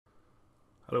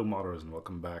Hello modders and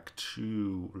welcome back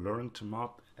to Learn to Mod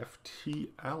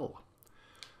FTL.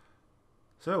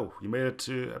 So, you made it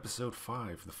to episode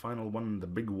 5, the final one, the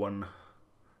big one,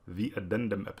 the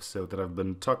Addendum episode that I've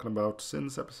been talking about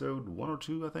since episode 1 or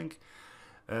 2, I think.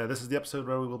 This is the episode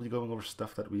where we will be going over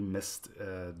stuff that we missed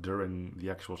during the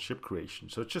actual ship creation.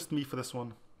 So it's just me for this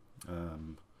one.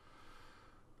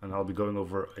 And I'll be going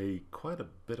over quite a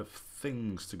bit of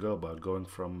things to go about, going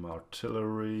from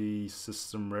artillery,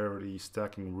 system rarity,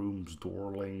 stacking rooms,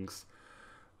 door links,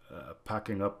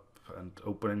 packing up and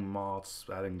opening mods,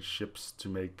 adding ships to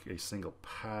make a single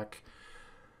pack,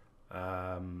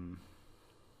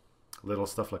 little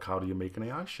stuff like how do you make an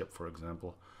AI ship, for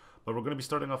example. But we're going to be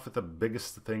starting off with the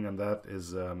biggest thing, and that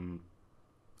is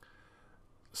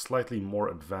slightly more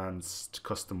advanced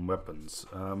custom weapons.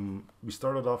 We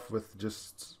started off with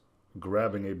just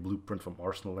grabbing a blueprint from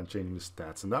Arsenal and changing the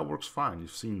stats, and that works fine.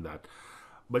 You've seen that.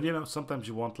 But you know, sometimes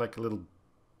you want like a little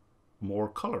more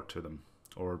color to them,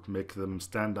 or make them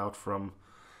stand out from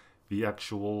the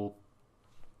actual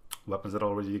weapons that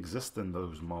already exist in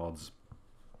those mods.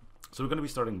 So we're going to be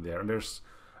starting there, and there's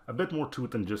a bit more to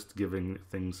it than just giving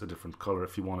things a different color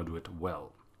if you want to do it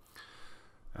well.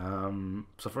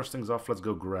 So first things off, let's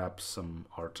go grab some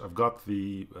art. I've got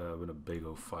the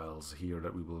Winnebago files here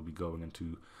that we will be going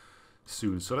into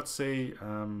soon. So let's say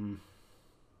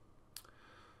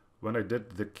when I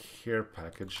did the care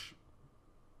package,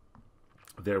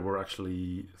 there were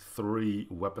actually 3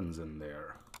 weapons in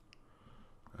there.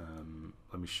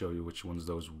 Let me show you which ones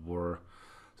those were.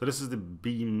 So this is the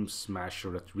beam smasher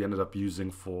that we ended up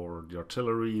using for the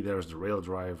artillery. There's the rail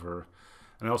driver.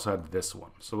 And I also had this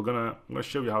one. So I'm gonna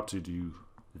show you how to do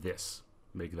this,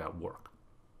 make that work.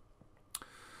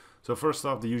 So first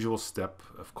off, the usual step,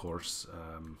 of course,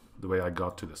 the way I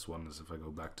got to this one is if I go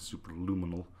back to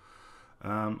superluminal.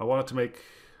 I wanted to make,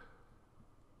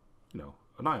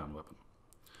 an ion weapon.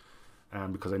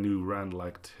 And because I knew Rand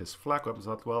liked his flak weapons,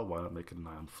 I thought, well, why not make it an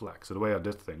ion flak? So the way I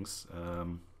did things,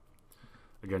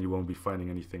 again, you won't be finding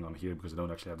anything on here because I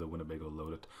don't actually have the Winnebago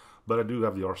loaded. But I do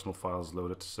have the Arsenal files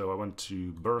loaded. So I went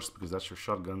to Burst because that's your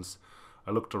shotguns.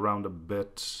 I looked around a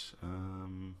bit.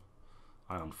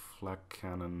 Ion flak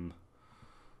cannon.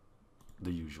 The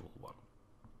usual one.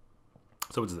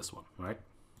 So it's this one, right?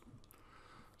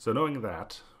 So knowing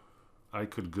that, I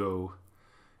could go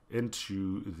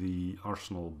into the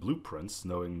Arsenal blueprints,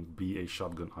 knowing BA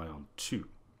shotgun ion 2.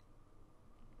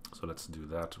 So let's do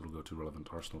that. We'll go to relevant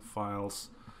Arsenal files.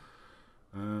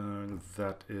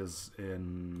 That is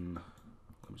in...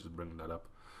 Let me just bring that up.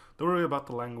 Don't worry about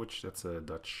the language. That's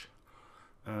Dutch.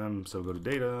 So go to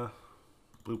data.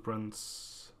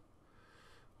 Blueprints.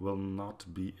 Will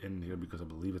not be in here because I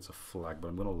believe it's a flag, but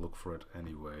I'm going to look for it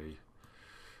anyway.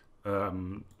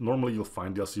 Normally you'll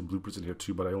find DLC blueprints in here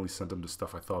too, but I only sent them the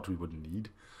stuff I thought we would need.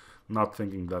 Not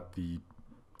thinking that the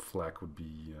flag would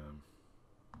be...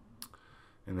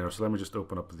 in there. So let me just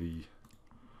open up the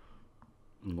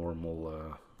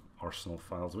normal Arsenal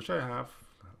files, which I have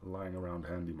lying around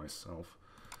handy myself.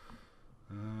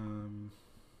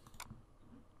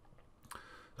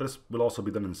 This will also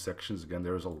be done in sections. Again,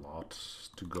 there's a lot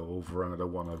to go over, and I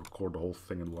don't want to record the whole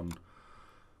thing in one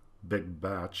big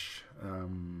batch.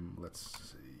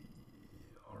 Let's see.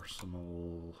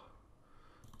 Arsenal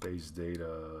base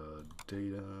data.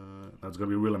 Now it's going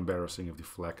to be real embarrassing if the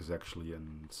flag is actually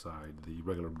inside the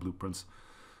regular blueprints.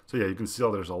 So yeah, you can see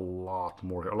there's a lot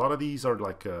more here. A lot of these are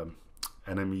like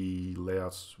enemy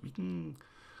layouts. We can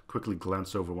quickly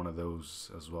glance over one of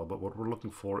those as well, but what we're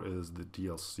looking for is the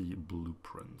DLC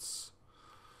blueprints.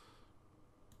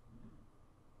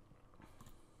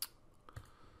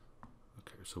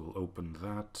 Okay, so we'll open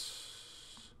that.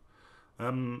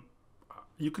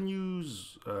 You can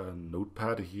use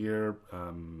Notepad here.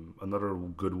 Another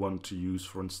good one to use,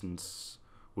 for instance,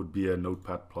 would be a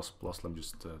Notepad++. Let me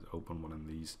just open one of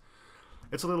these.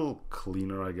 It's a little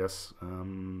cleaner, I guess.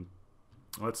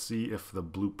 Let's see if the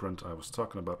blueprint I was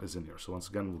talking about is in here. So once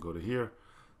again, we'll go to here,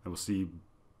 and we'll see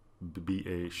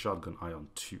BA shotgun ion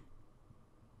 2.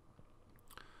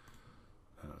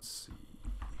 Let's see.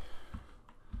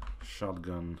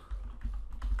 Shotgun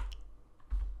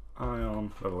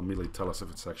ion. That'll immediately tell us if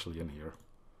it's actually in here.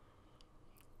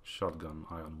 Shotgun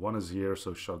ion 1 is here,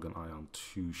 so shotgun ion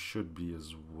 2 should be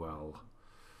as well.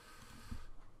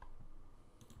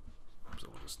 So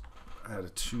we'll just add a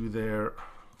 2 there.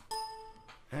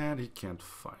 And he can't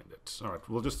find it. Alright,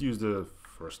 we'll just use the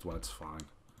first one, it's fine.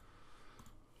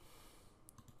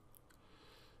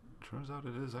 Turns out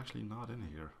it is actually not in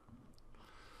here.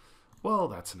 Well,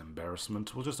 that's an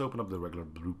embarrassment. We'll just open up the regular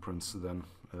blueprints then,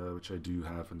 which I do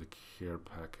have in the care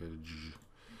package.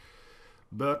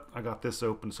 But I got this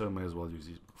open, so I may as well use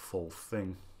the full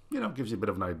thing. You know, gives you a bit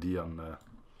of an idea on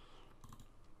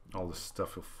all the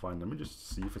stuff you'll find. Let me just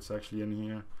see if it's actually in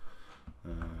here.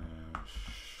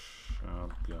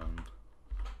 Shotgun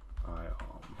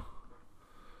ion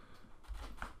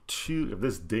 2. If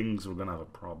this dings, we're gonna have a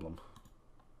problem.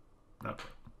 Okay,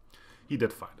 he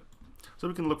did find it. So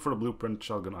we can look for the blueprint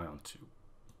shotgun ion 2.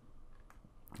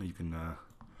 You can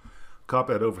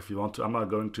copy it over if you want to. I'm not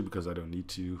going to because I don't need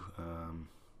to.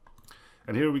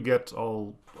 And here we get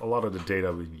a lot of the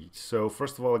data we need. So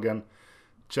first of all, again,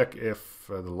 check if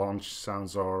the launch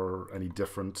sounds are any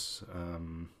different.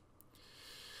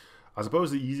 I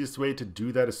suppose the easiest way to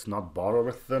do that is to not bother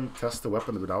with them. Test the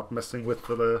weapon without messing with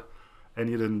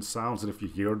any of the sounds. And if you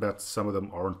hear that some of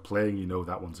them aren't playing, you know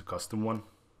that one's a custom one.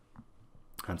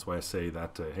 Hence why I say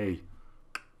that, hey,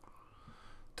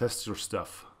 test your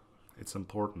stuff. It's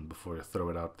important before you throw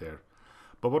it out there.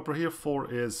 But what we're here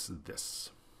for is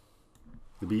this.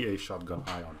 The BA shotgun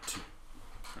ion 2.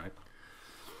 Right?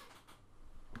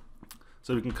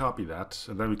 So we can copy that,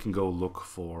 and then we can go look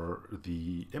for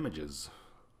the images.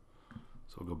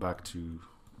 So I'll go back to,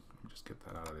 let me just get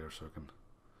that out of there so I can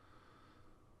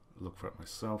look for it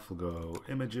myself. We'll go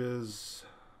images,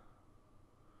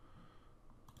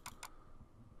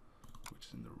 which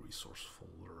is in the resource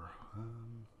folder.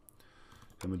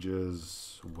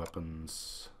 Images,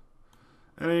 weapons,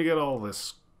 and then you get all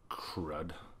this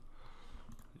crud.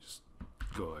 Just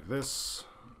go like this,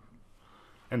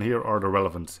 and here are the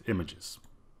relevant images.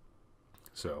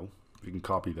 So we can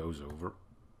copy those over.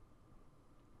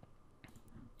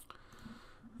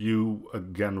 You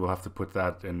again will have to put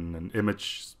that in an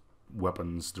image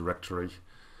weapons directory.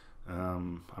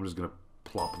 I'm just gonna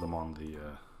plop them on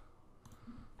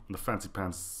the fancy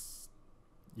pants.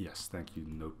 Yes, thank you,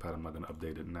 Notepad. I'm not going to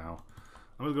update it now.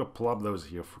 I'm just going to plop those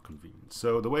here for convenience.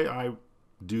 So the way I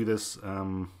do this,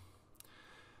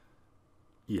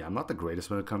 yeah, I'm not the greatest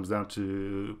when it comes down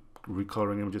to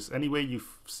recoloring images. Any way you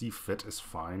see fit is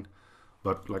fine.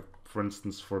 But like, for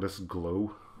instance, for this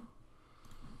glow,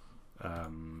 I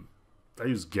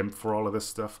use GIMP for all of this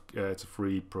stuff. It's a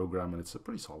free program and it's a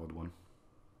pretty solid one.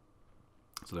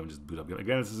 So let me just boot up.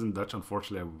 Again, this is in Dutch.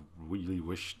 Unfortunately, I really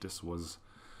wish this was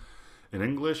in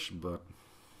English, but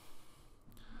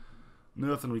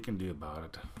nothing we can do about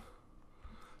it.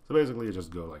 So basically you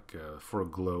just go like, for a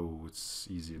glow it's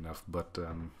easy enough, but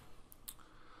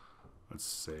let's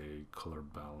say color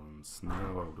balance. No,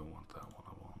 I don't want that one.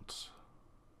 I want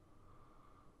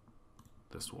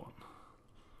this one.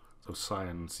 So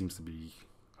cyan seems to be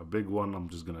a big one. I'm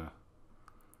just gonna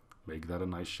make that a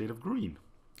nice shade of green.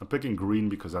 I'm picking green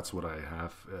because that's what I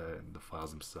have in the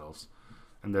files themselves.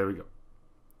 And there we go.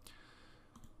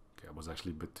 I was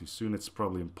actually a bit too soon. It's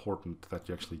probably important that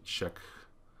you actually check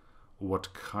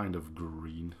what kind of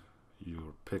green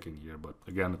you're picking here, but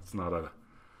again, it's not a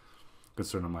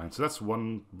concern of mine. So that's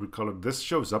one recolor. This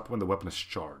shows up when the weapon is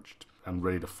charged and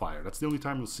ready to fire. That's the only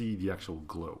time you'll see the actual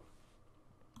glow.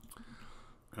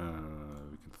 We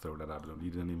can throw that out. I don't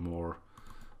need it anymore.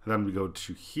 And then we go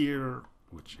to here,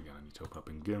 which again I need to open up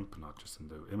in GIMP, not just in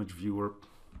the image viewer.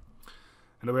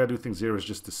 And the way I do things here is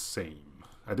just the same.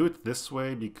 I do it this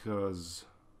way because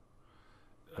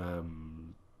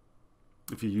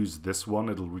if you use this one,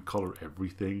 it'll recolor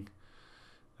everything.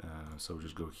 So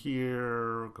just go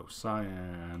here, go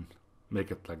cyan,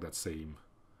 make it like that same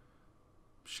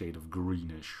shade of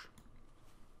greenish.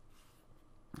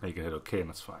 And you can hit OK and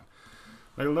that's fine.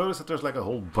 Now you'll notice that there's like a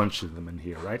whole bunch of them in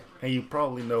here, right? And you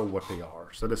probably know what they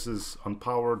are. So this is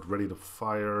unpowered, ready to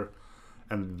fire,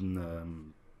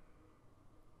 and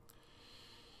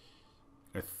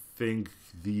I think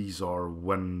these are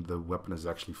when the weapon is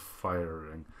actually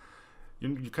firing.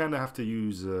 You kind of have to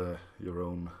use your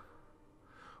own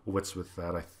wits with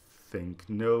that, I think.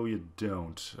 No, you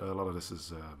don't. A lot of this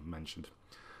is mentioned.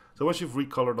 So once you've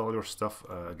recolored all your stuff,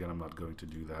 again, I'm not going to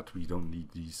do that. We don't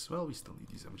need these. Well, we still need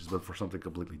these images, but for something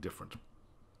completely different.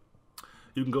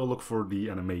 You can go look for the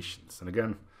animations. And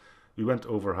again, we went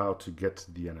over how to get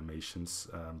the animations,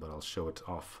 but I'll show it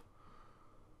off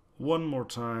one more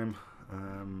time.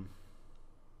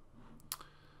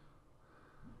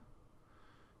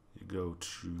 You go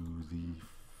to the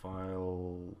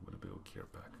file, Winnebago care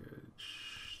package,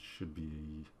 should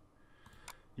be,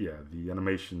 yeah, the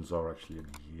animations are actually in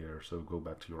here. So go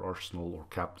back to your Arsenal or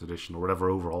Capped Edition or whatever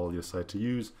overhaul you decide to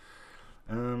use.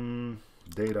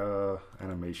 Data,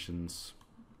 animations.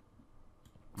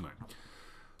 All right.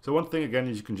 So one thing again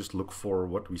is you can just look for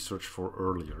what we searched for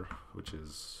earlier, which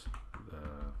is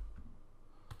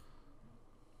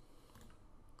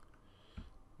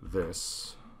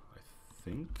this, I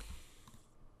think.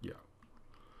 Yeah,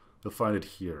 you'll find it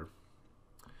here.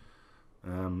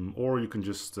 Or you can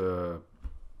just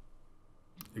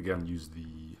again use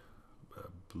the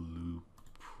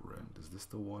blueprint. Is this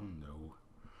the one? No.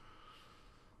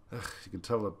 You can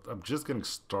tell that I'm just getting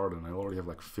started and I already have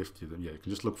like 50 of them. Yeah, you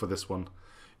can just look for this one.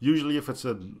 Usually if it's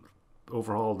an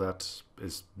overhaul that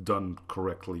is done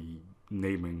correctly,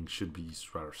 naming should be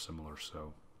rather similar.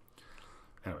 So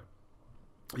anyway,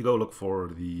 you go look for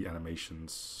the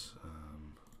animations.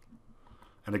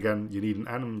 And again, you need an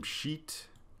anim sheet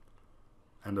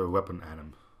and a weapon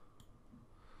anim.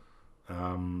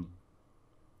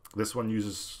 This weapon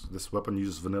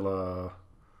uses vanilla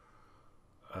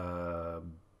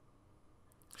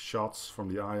shots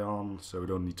from the ion, so we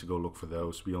don't need to go look for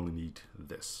those. We only need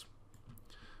this.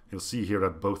 You'll see here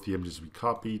that both the images we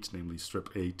copied, namely strip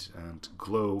 8 and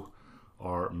glow,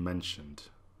 are mentioned.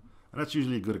 And that's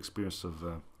usually a good experience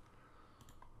of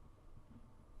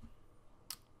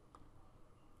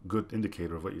good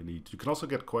indicator of what you need. You can also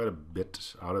get quite a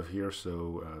bit out of here,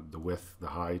 so the width, the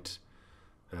height,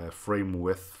 frame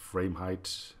width, frame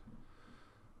height.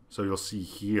 So you'll see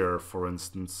here, for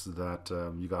instance, that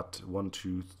you got 1,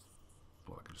 2,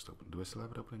 well, I can just open. Do I still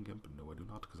have it open in GIMP? No, I do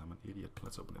not, because I'm an idiot.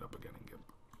 Let's open it up again in GIMP.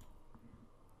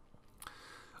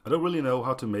 I don't really know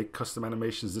how to make custom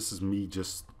animations. This is me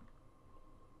just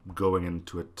going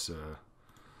into it,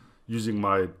 using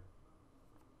my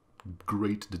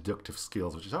great deductive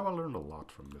skills, which is how I learned a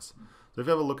lot from this. So if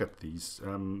you have a look at these,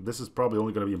 this is probably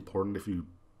only going to be important if you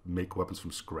make weapons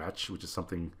from scratch, which is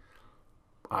something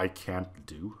I can't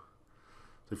do.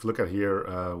 So if you look at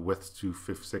here, width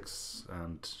 256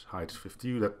 and height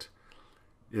 52, that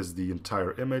is the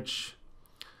entire image.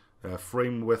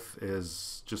 Frame width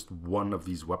is just one of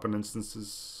these weapon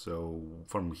instances. So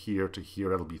from here to here,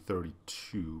 that'll be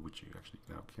 32, which you actually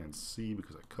now can't see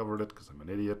because I covered it because I'm an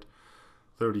idiot.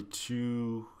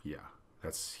 32, yeah,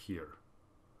 that's here.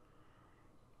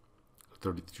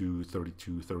 32,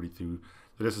 32, 32.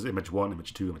 So this is image 1,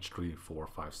 image 2, image 3, 4,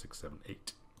 5, 6, 7,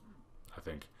 8, I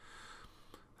think.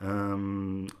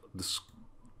 This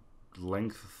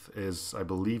length is, I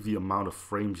believe, the amount of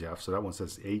frames you have. So that one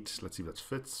says 8. Let's see if that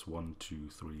fits. 1, 2,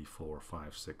 3, 4,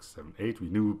 5, 6, 7, 8. We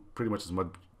knew pretty much as much.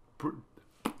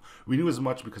 We knew as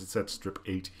much because it said strip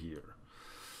 8 here.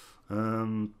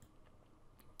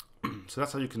 So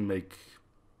that's how you can make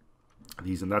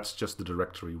these, and that's just the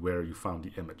directory where you found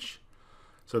the image.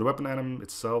 So the weapon anim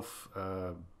itself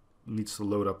needs to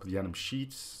load up the anim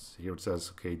sheets. Here it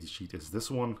says, okay, the sheet is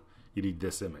this one. You need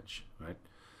this image, right?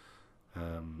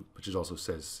 Which it also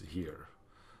says here.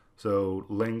 So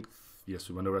length, yes,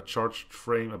 we went over a charged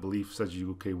frame. I believe says you,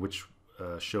 okay, which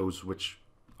shows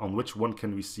on which one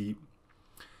can we see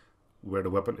where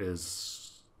the weapon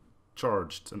is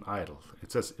charged and idle.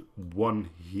 It says 1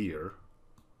 here.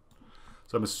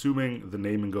 So I'm assuming the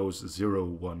naming goes 0,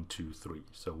 1, 2, 3.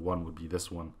 So 1 would be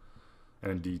this one.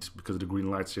 And indeed, because of the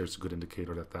green lights here, it's a good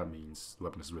indicator that that means the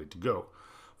weapon is ready to go.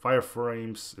 Fire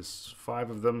frames is 5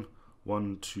 of them.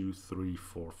 1, 2, 3,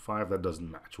 4, 5. That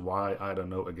doesn't match. Why? I don't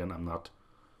know. Again, I'm not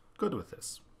good with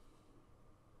this.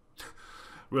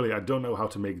 Really, I don't know how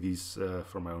to make these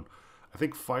for my own. I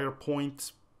think fire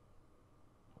point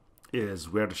is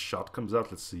where the shot comes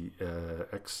out. Let's see,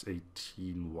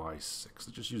 X18, Y6. Let's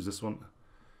just use this one.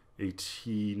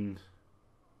 18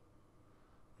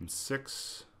 and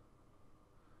 6.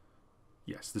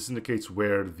 Yes, this indicates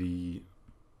where the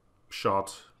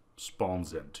shot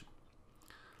spawns into.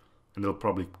 And they'll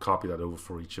probably copy that over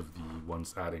for each of the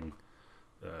ones adding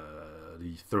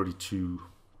the 32,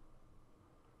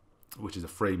 which is a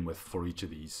frame width for each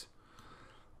of these.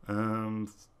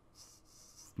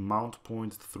 Mount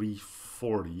point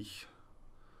 340.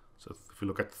 So if you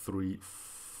look at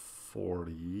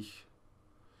 340,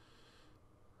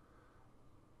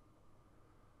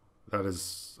 that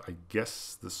is, I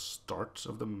guess, the start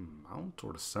of the mount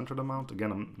or the center of the mount.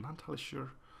 Again, I'm not entirely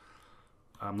sure.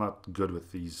 I'm not good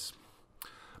with these.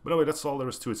 But anyway, that's all there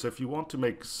is to it. So if you want to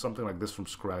make something like this from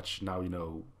scratch, now you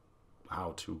know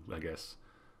how to, I guess.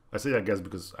 I say I guess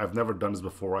because I've never done this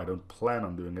before. I don't plan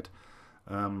on doing it.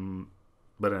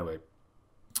 But anyway,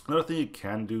 another thing you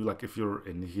can do, like if you're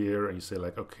in here and you say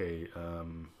like, okay,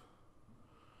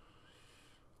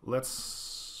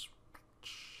 let's,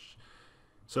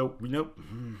 so we know,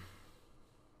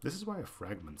 this is why I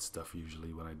fragment stuff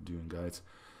usually when I'm doing guides.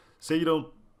 Say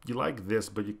you like this,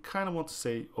 but you kind of want to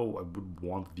say, oh, I would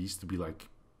want these to be like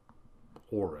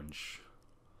orange.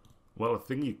 Well, a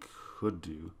thing you could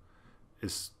do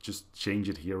is just change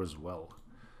it here as well.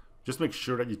 Just make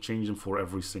sure that you change them for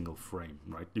every single frame,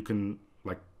 right? You can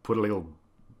like put a little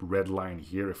red line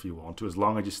here if you want to, as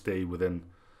long as you stay within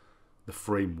the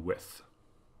frame width.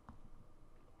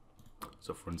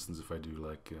 So for instance, if I do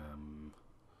like,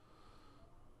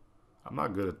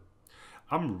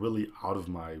 I'm really out of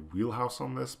my wheelhouse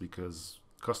on this because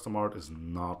custom art is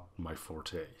not my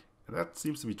forte. And that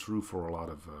seems to be true for a lot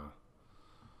of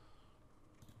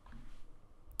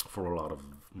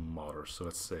modders. So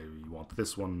let's say we want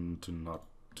this one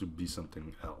to be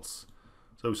something else.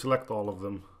 So we select all of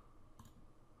them,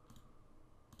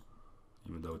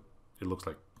 even though it looks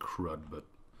like crud, but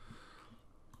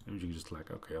maybe you can just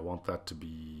like, okay, I want that to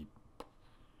be,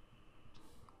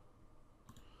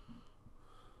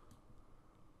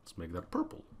 let's make that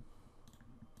purple.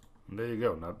 And there you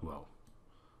go. Not, well,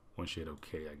 one shade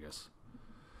okay, I guess.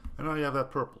 And now you have that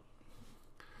purple.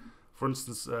 For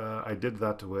instance, I did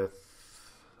that with,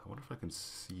 I wonder if I can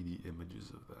see the images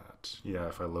of that. Yeah,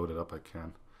 if I load it up, I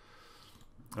can.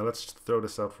 Now let's throw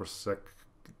this out for a sec.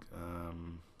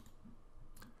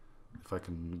 If I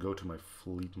can go to my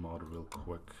fleet mod real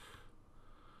quick.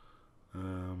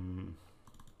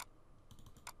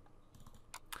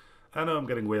 I know I'm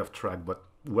getting way off track, but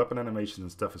weapon animation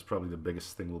and stuff is probably the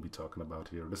biggest thing we'll be talking about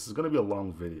here. This is going to be a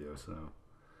long video, so,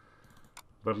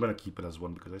 but I'm going to keep it as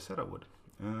one because I said I would.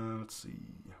 Let's see.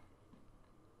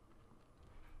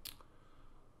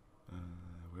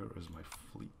 Where is my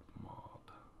fleet mod?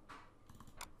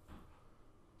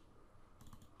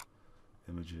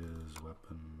 Images,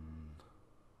 weapon,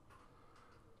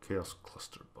 chaos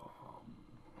cluster bomb.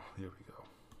 Here we go.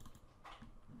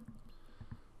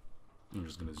 I'm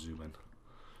just going to zoom in.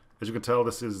 As you can tell,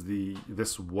 this was the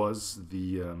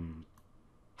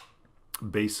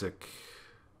basic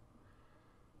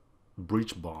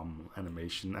breach bomb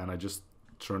animation, and I just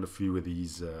turned a few of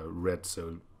these red,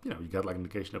 so you know, you got like an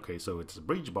indication, okay, so it's a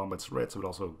breach bomb, but it's red, so it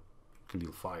also can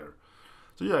deal fire.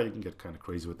 So yeah, you can get kind of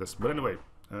crazy with this. But anyway,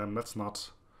 that's not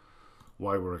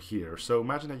why we're here. So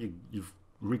imagine that you've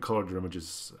recolored your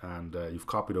images and you've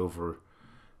copied over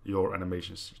your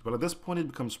animations. Well, at this point, it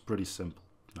becomes pretty simple,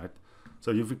 right? So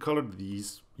you've recolored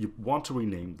these, you want to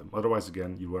rename them. Otherwise,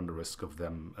 again, you run the risk of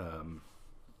them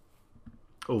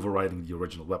overriding the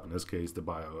original weapon. In this case, the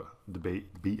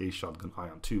BA shotgun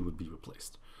Ion 2 would be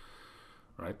replaced,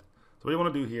 right? So what you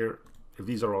want to do here, if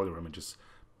these are all your images,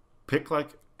 pick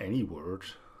like any word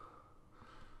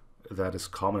that is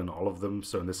common in all of them.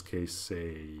 So in this case,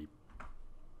 say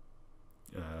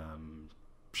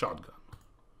shotgun,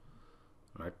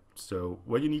 right? So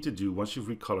what you need to do once you've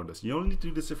recolored this, you only need to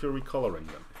do this if you're recoloring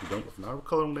them. If you're not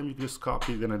recoloring them, you can just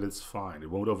copy, then it's fine. It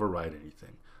won't override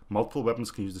anything. Multiple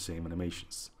weapons can use the same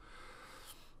animations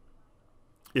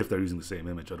if they're using the same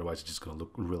image. Otherwise, it's just going to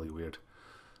look really weird.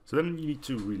 So then you need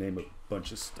to rename a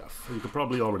bunch of stuff. You can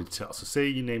probably already tell. So say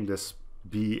you name this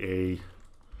BA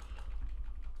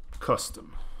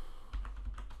custom.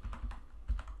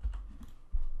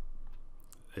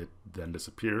 It then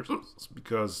disappears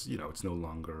because, you know, it's no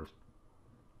longer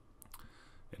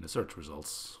in the search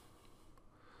results.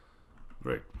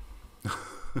 Great.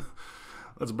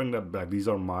 Let's bring that back. These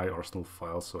are my Arsenal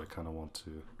files, so I kind of want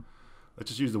to...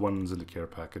 Let's just use the ones in the care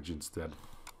package instead.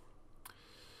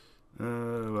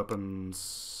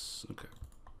 Weapons... Okay.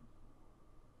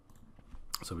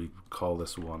 So we call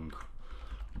this one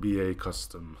BA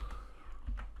custom.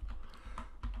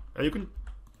 And you can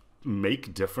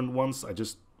make different ones. I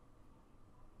just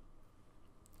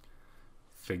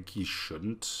think you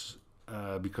shouldn't,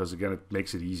 because again, it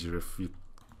makes it easier if you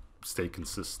stay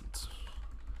consistent.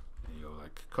 And you go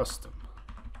like custom.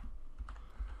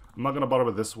 I'm not gonna bother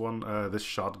with this one. This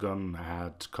shotgun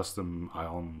had custom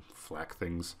ion flak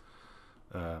things.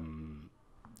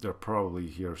 They're probably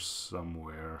here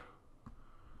somewhere,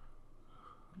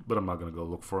 but I'm not gonna go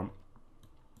look for them.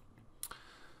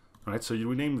 Right, so you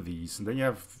rename these, and then you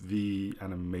have the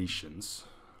animations,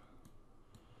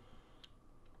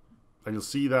 and you'll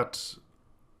see that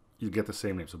you get the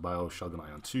same name. So Bio Shotgun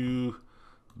Ion 2,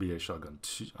 BA Shotgun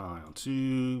Ion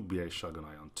 2, BA Shotgun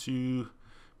Ion 2,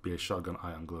 BA Shotgun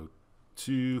Ion Glow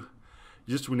 2. You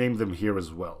just rename them here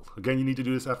as well. Again, you need to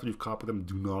do this after you've copied them.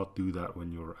 Do not do that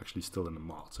when you're actually still in the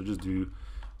mod. So just do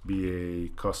BA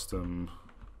Custom,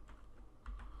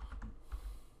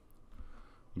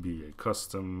 BA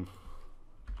Custom,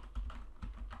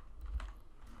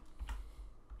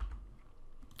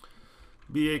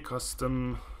 BA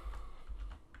Custom,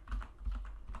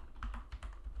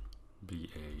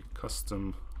 BA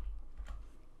Custom,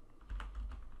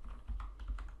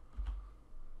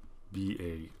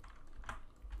 BA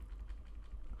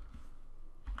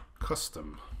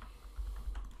Custom,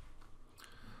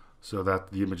 so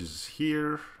that the images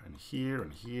here and here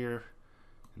and here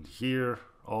and here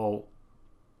all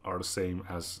are the same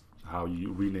as how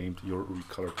you renamed your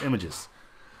recolored images.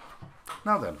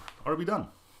 Now then, are we done?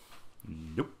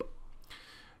 Nope.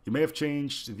 You may have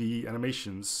changed the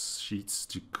animations sheets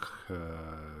to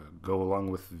go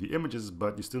along with the images,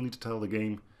 but you still need to tell the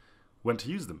game when to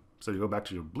use them. So you go back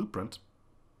to your blueprint,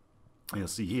 and you'll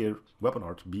see here, weapon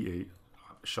art, BA,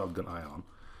 shotgun ion.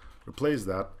 Replace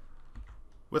that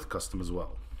with custom as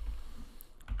well.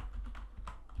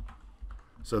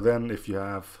 So then if you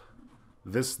have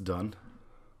this done,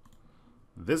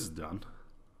 this done,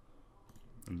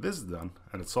 and this done,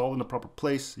 and it's all in the proper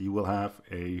place, you will have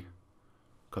a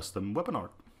custom weapon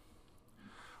art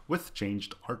with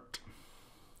changed art.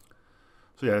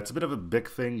 So yeah, it's a bit of a big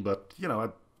thing, but you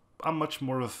know, I'm much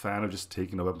more of a fan of just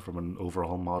taking a weapon from an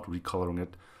overhaul mod, recoloring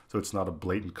it, so it's not a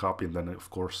blatant copy, and then of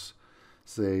course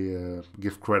say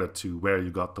give credit to where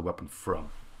you got the weapon from.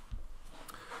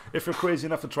 If you're crazy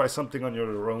enough to try something on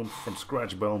your own from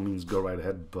scratch, by all means go right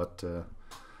ahead, but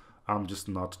I'm just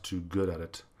not too good at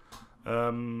it.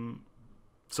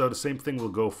 So the same thing will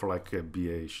go for like a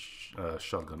BA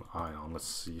shotgun ion. Let's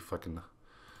see if I can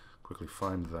quickly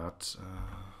find that.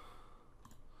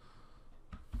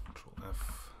 Control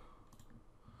F.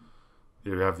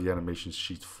 Here you have the animation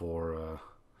sheet for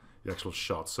the actual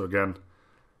shot. So again,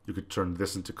 you could turn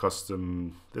this into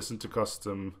custom, this into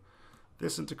custom,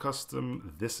 this into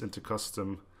custom, this into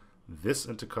custom, this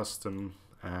into custom,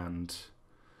 and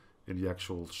in the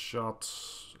actual shot,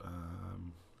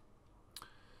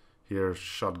 here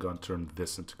shotgun turn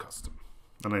this into custom.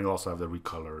 And then you also have the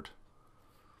recolored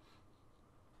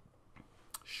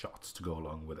shots to go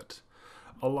along with it.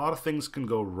 A lot of things can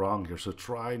go wrong here, so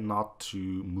try not to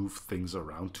move things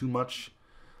around too much.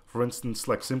 For instance,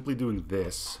 like simply doing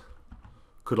this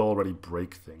could already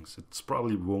break things. It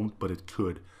probably won't, but it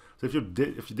could. So if you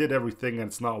did everything and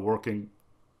it's not working,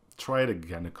 try it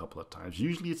again a couple of times.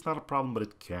 Usually it's not a problem, but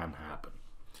it can happen.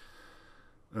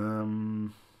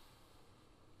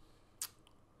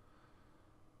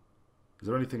 Is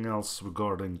there anything else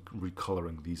regarding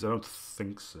recoloring these? I don't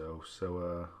think so.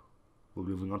 So we'll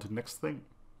be moving on to the next thing.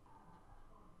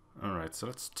 Alright, so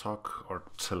let's talk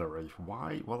artillery.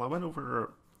 Why? Well, I went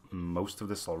over most of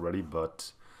this already,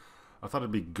 but I thought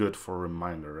it'd be good for a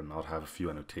reminder and not have a few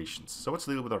annotations. So what's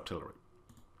the deal with artillery?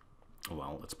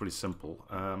 Well, it's pretty simple.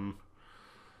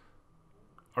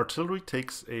 Artillery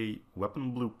takes a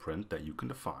weapon blueprint that you can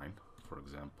define. For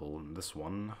example, in this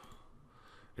one,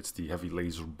 it's the Heavy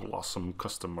Laser Blossom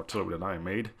custom artillery that I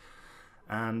made,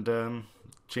 and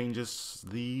changes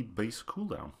the base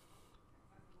cooldown.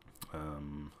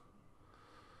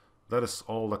 That is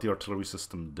all that the artillery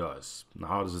system does. Now,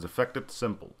 how does it affect it?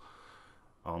 Simple.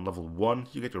 On level 1,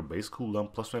 you get your base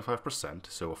cooldown plus 25%,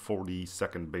 so a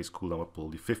 40-second base cooldown will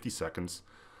be 50 seconds.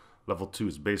 Level 2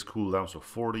 is base cooldown, so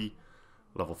 40.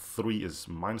 Level 3 is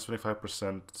minus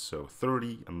 25%, so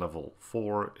 30. And level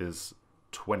 4 is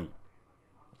 20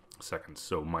 seconds,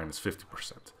 so minus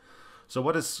 50%. So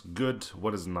what is good,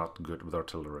 what is not good with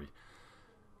artillery?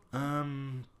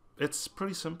 It's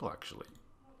pretty simple, actually.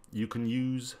 You can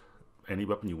use any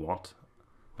weapon you want,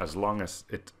 as long as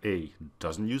it A,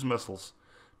 doesn't use missiles,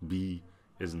 B,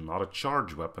 is not a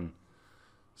charge weapon,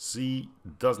 C,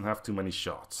 doesn't have too many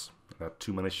shots. That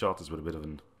too many shots is with a bit of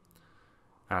an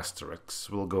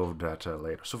asterisk. We'll go over that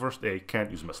later. So first, A,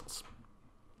 can't use missiles.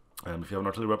 If you have an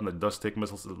artillery weapon that does take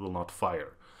missiles, it will not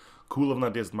fire. Cool of an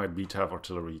idea might be to have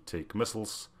artillery take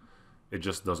missiles. It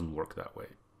just doesn't work that way.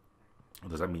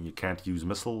 Does that mean you can't use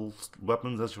missile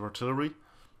weapons as your artillery?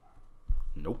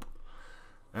 Nope.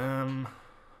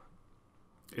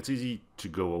 It's easy to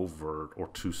go over or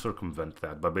to circumvent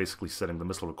that by basically setting the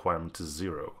missile requirement to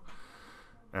 0.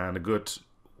 And a good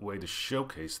way to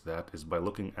showcase that is by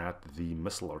looking at the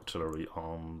missile artillery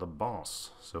on the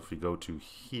boss. So if we go to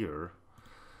here,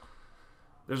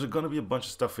 there's going to be a bunch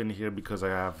of stuff in here because I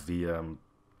have the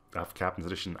I have Captain's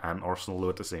Edition and Arsenal Low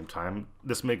at the same time.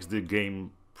 This makes the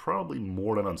game probably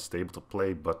more than unstable to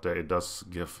play, but it does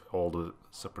give all the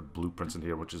separate blueprints in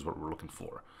here, which is what we're looking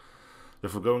for.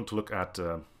 If we're going to look at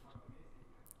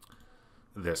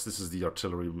this is the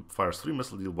artillery, fires 3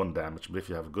 missiles, deal 1 damage, but if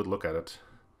you have a good look at it,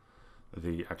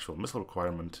 the actual missile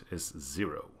requirement is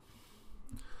 0.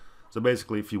 So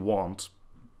basically, if you want,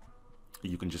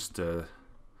 you can just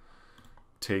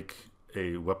take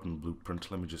a weapon blueprint.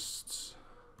 Let me just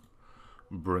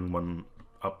bring one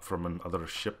up from another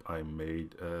ship I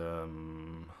made.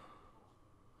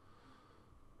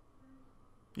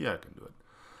 Yeah, I can do it.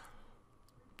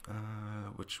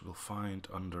 Which we'll find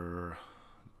under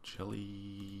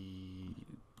Jelly.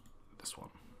 This one.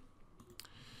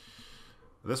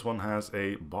 This one has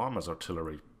a bomb as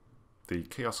artillery, the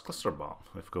Chaos Cluster Bomb.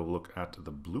 If we go look at the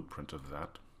blueprint of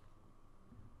that,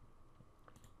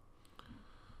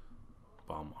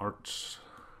 bomb art.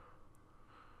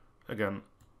 Again,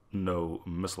 no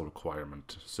missile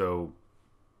requirement. So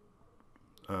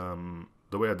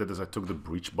the way I did this, I took the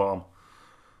breach bomb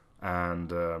and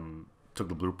took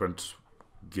the blueprint,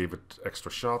 gave it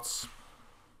extra shots,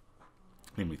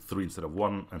 namely 3 instead of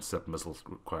 1, and set missile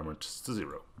requirements to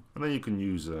 0. And then you can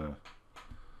use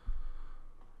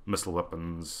missile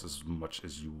weapons as much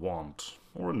as you want,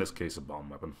 or in this case a bomb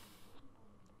weapon.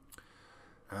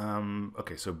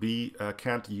 Okay, so B,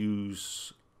 can't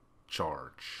use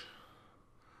charge.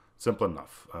 Simple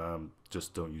enough.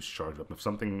 Just don't use charge weapon. If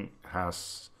something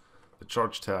has the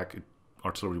charge tag,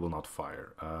 artillery will not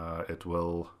fire. It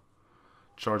will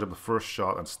charge up the first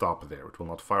shot and stop there. It will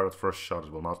not fire at first shot.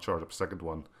 It will not charge up the second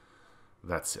one.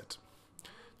 That's it.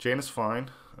 Chain is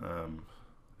fine.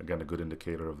 Again, a good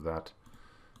indicator of that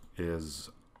is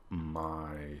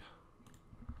my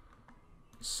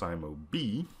Simo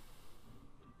B,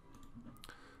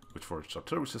 which for its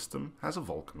artillery system has a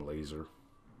Vulcan laser.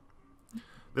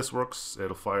 This works.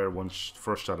 It'll fire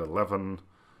first shot at 11,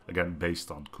 again based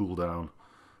on cooldown,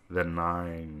 then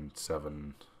 9,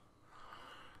 7,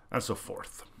 and so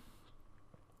forth.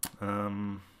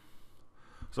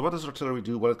 So what does artillery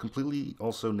do? Well, it completely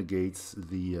also negates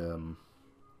the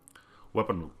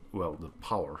weapon, well, the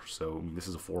power. So I mean, this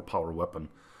is a 4-power weapon.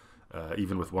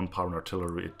 Even with 1 power in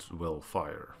artillery, it will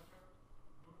fire.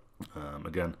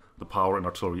 Again, the power in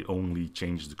artillery only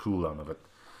changes the cooldown of it.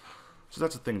 So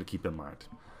that's a thing to keep in mind.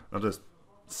 Now the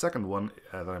second one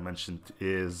that I mentioned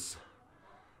is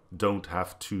don't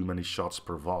have too many shots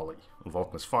per volley.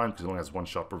 Vulcan is fine because it only has 1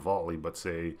 shot per volley, but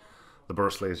say the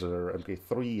burst laser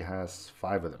MK3 has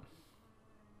 5 of them.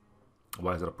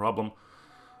 Why is that a problem?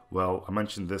 Well, I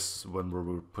mentioned this when we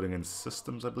were putting in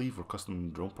systems, I believe, or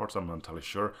custom drone parts, I'm not entirely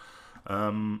sure.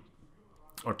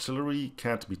 Artillery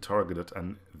can't be targeted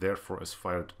and therefore is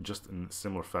fired just in a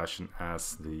similar fashion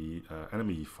as the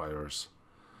enemy fires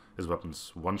his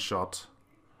weapons. 1 shot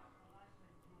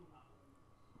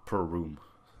per room.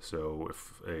 So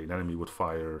if an enemy would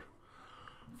fire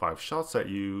 5 shots at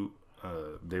you,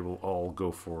 they will all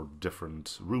go for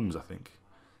different rooms, I think.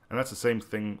 And that's the same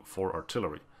thing for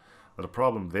artillery. Now the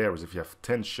problem there is if you have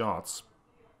 10 shots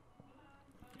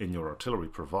in your artillery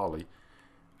per volley,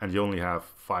 and you only have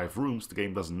 5 rooms, the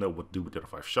game doesn't know what to do with the other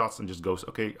 5 shots and just goes,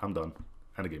 okay, I'm done,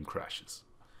 and the game crashes.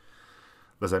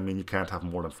 Does that mean you can't have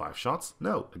more than 5 shots?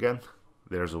 No, again,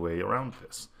 there's a way around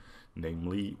this.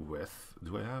 Namely with,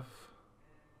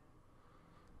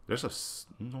 there's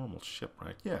a normal ship,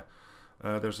 right? Yeah,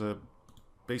 there's a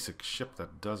basic ship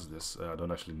that does this. I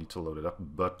don't actually need to load it up,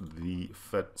 but the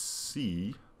Fed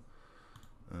C,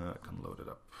 I can load it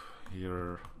up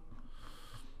here.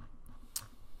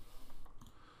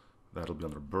 That'll be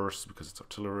under burst because it's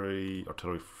artillery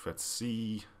Fed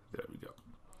C. There we go.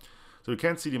 So you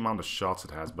can't see the amount of shots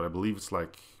it has, but I believe it's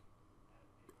like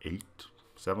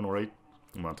 7 or 8.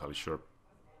 I'm not entirely sure.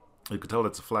 You can tell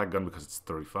it's a flag gun because it's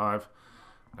 35.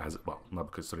 Well, not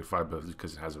because it's 35, but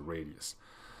because it has a radius.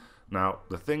 Now,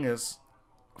 the thing is,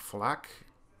 flak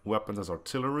weapons as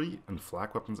artillery and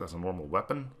flak weapons as a normal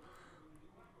weapon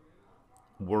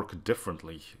work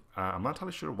differently. I'm not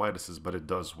entirely sure why this is, but it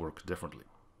does work differently.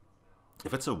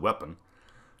 If it's a weapon,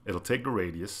 it'll take the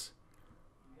radius.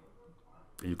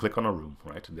 You click on a room,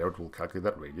 right? And there it will calculate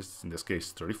that radius. In this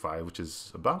case, 35, which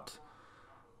is about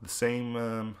the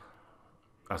same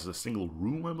as a single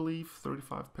room, I believe.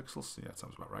 35 pixels. Yeah, that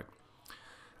sounds about right.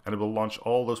 And it will launch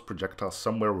all those projectiles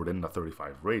somewhere within the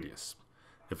 35 radius.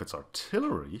 If it's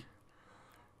artillery,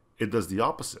 it does the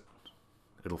opposite.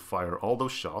 It'll fire all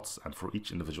those shots, and for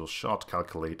each individual shot,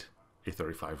 calculate a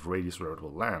 35 radius where it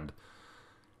will land.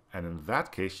 And in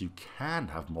that case, you can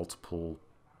have multiple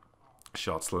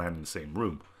shots land in the same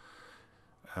room.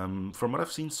 From what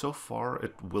I've seen so far,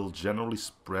 it will generally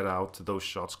spread out those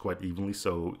shots quite evenly.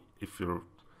 So if you're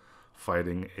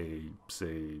fighting a,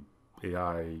 say,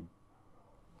 AI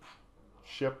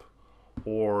ship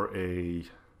or a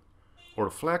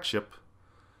flagship,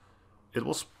 it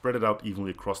will spread it out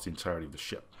evenly across the entirety of the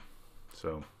ship.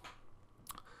 So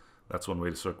that's one way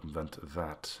to circumvent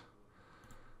that.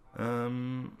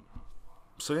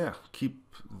 So yeah,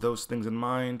 keep those things in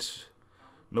mind.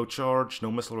 No charge,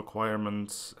 no missile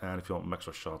requirements, and if you want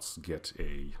extra shots, get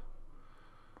a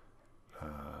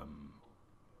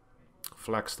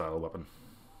flak style weapon.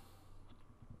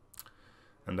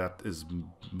 And that is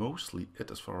mostly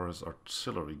it as far as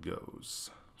artillery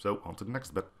goes. So on to the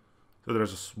next bit. So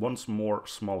there's one more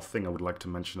small thing I would like to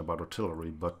mention about artillery,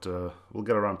 but we'll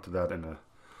get around to that in a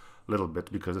little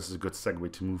bit because this is a good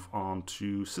segue to move on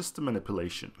to system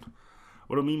manipulation.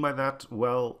 What do I mean by that?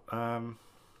 Well,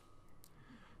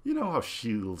 you know how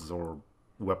shields or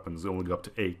weapons only go up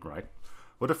to 8, right?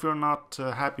 What if you're not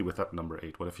happy with that number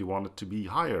 8? What if you want it to be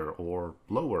higher or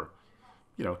lower?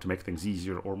 You know, to make things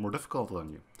easier or more difficult on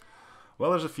you.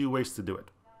 Well, there's a few ways to do it.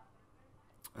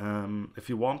 If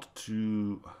you want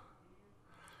to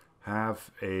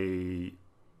have a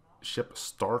ship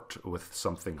start with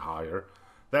something higher,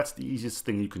 that's the easiest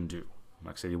thing you can do.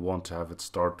 Like say you want to have it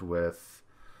start with,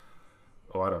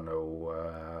 oh, I don't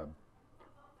know,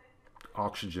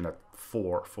 oxygen at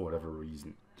 4 for whatever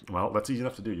reason. Well, that's easy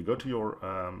enough to do. You go to your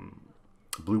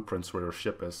blueprints where your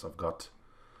ship is. I've got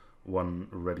one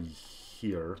ready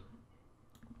here.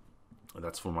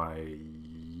 That's for my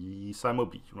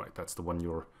Simo B, right? That's the one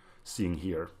you're seeing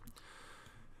here.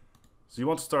 So you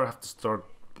want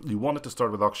you want it to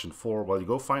start with oxygen 4. Well, you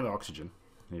go find oxygen.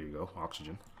 Here you go,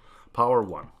 oxygen. Power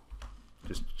 1.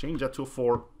 Just change that to a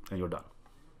 4 and you're done.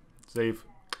 Save.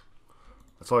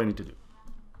 That's all you need to do.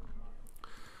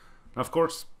 Now, of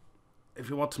course, if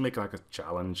you want to make like a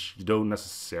challenge, you don't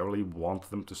necessarily want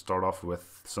them to start off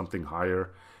with something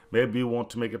higher. Maybe you want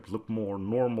to make it look more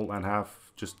normal and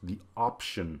have just the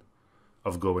option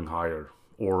of going higher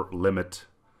or limit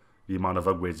the amount of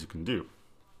upgrades you can do.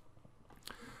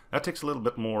 That takes a little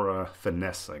bit more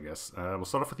finesse, I guess. We'll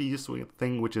start off with the easiest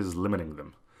thing, which is limiting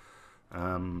them.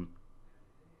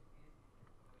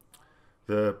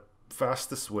 The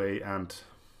fastest way and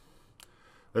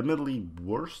admittedly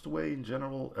worst way in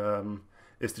general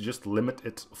is to just limit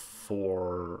it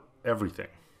for everything.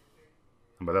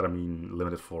 And by that I mean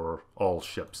limit it for all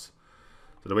ships.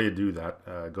 So the way you do that,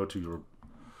 go to your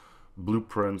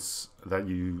blueprints that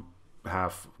you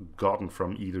have gotten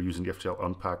from either using the FTL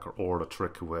Unpacker or the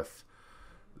trick with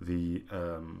the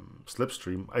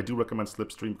Slipstream. I do recommend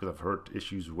Slipstream because I've heard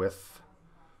issues with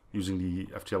using the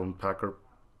FTL Unpacker.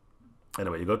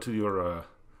 Anyway, you go to your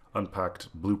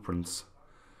unpacked blueprints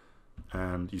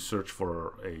and you search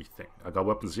for a thing. I got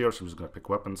weapons here, so I'm just going to pick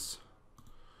weapons.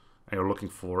 And you're looking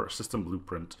for system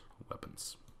blueprint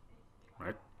weapons,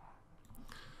 right?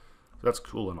 So that's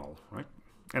cool and all, right?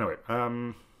 Anyway,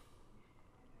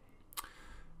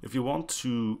 if you want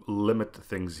to limit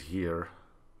things here,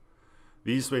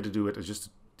 the easiest way to do it is just,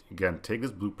 again, take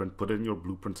this blueprint, put it in your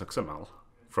blueprints XML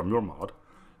from your mod,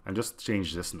 and just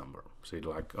change this number. Say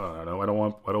like, oh, no, I don't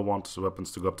want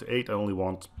weapons to go up to 8. I only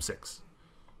want 6.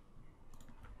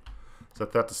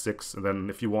 Set that to 6, and then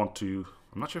if you want to,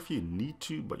 I'm not sure if you need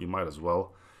to, but you might as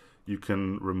well. You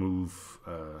can remove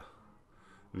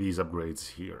these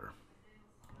upgrades here,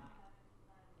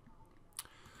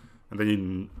 and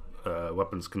then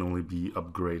weapons can only be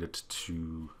upgraded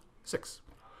to 6.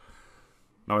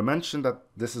 Now I mentioned that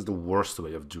this is the worst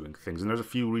way of doing things, and there's a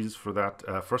few reasons for that.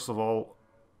 First of all,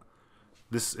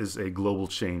 this is a global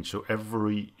change, so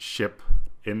every ship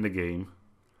in the game,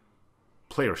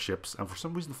 player ships, and for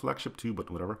some reason flagship too, but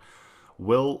whatever,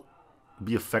 will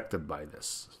be affected by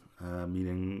this.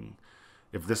 Meaning,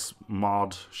 if this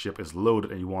mod ship is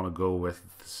loaded and you want to go with,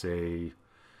 say,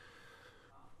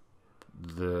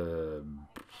 the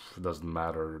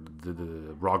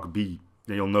Rock B,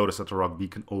 then you'll notice that the Rock B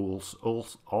can also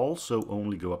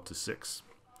only go up to 6.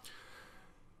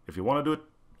 If you want to do it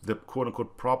the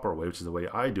quote-unquote proper way, which is the way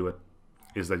I do it,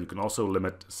 is that you can also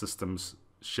limit systems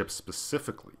ships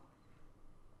specifically.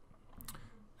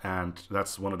 And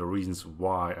that's one of the reasons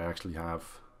why I actually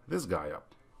have this guy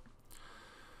up.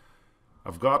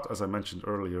 I've got, as I mentioned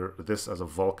earlier, this as a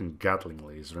Vulcan Gatling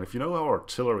laser. And if you know how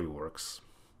artillery works,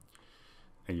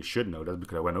 and you should know that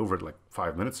because I went over it like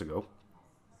 5 minutes ago,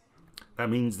 that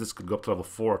means this could go up to level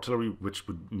 4 artillery, which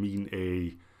would mean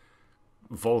a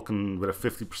Vulcan with a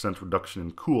 50% reduction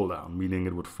in cooldown, meaning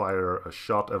it would fire a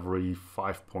shot every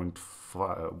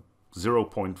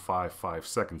 0.55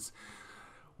 seconds,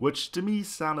 which to me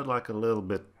sounded like a little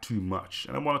bit too much,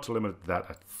 and I wanted to limit that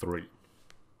at 3.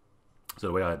 So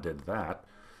the way I did that,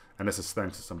 and this is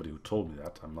thanks to somebody who told me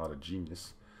that, I'm not a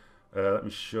genius, let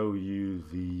me show you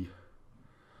the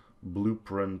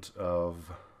blueprint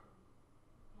of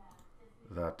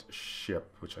that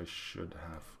ship, which I should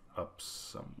have up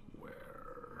somewhere.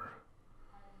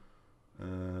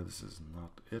 This is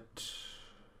not it.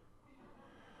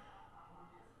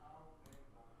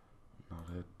 Not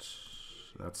it.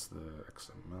 That's the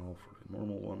XML for the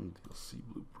normal one. DLC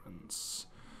blueprints.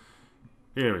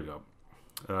 Here we go.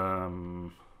 As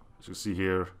you can see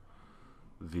here,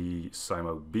 the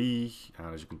Simo B,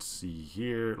 and as you can see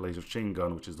here, laser chain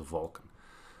gun, which is the Vulcan.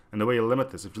 And the way you limit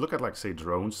this, if you look at, like, say,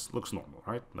 drones, looks normal,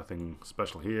 right? Nothing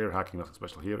special here, hacking, nothing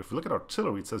special here. If you look at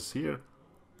artillery, it says here,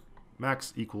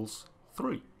 max equals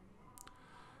 3.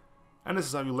 And this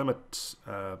is how you limit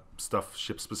stuff,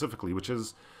 ships specifically, which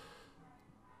is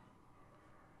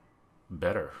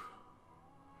better.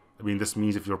 I mean, this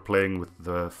means if you're playing with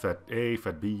the Fed A,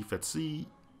 Fed B, Fed C,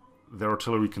 their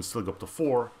artillery can still go up to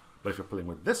 4, but if you're playing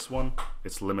with this one,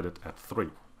 it's limited at 3.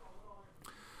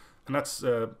 And that's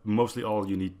mostly all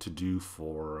you need to do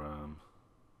for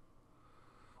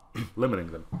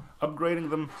limiting them. Upgrading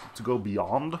them to go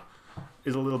beyond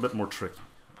is a little bit more tricky.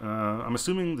 I'm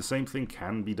assuming the same thing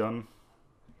can be done,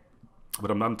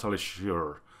 but I'm not entirely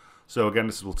sure. So again,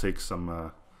 this will take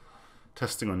some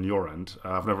testing on your end.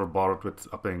 I've never bothered with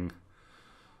upping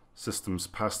systems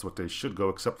past what they should go,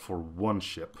 except for one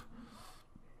ship.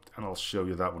 And I'll show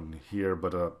you that one here,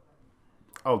 but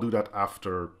I'll do that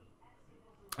after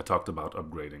I talked about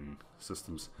upgrading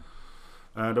systems.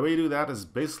 The way you do that is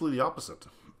basically the opposite.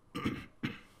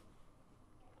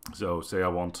 So say I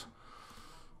want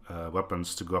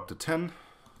weapons to go up to 10.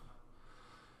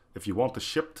 If you want the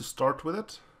ship to start with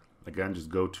it, again, just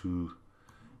go to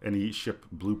any ship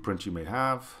blueprint you may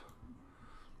have.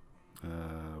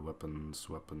 Weapons,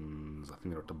 I think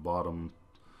they're at the bottom.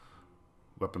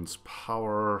 Weapons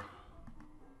power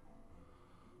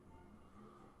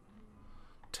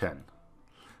 10.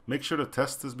 Make sure to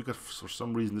test this because for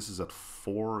some reason this is at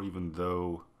 4, even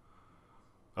though,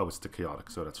 oh, it's the chaotic,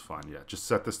 so that's fine. Yeah, just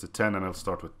set this to 10 and I'll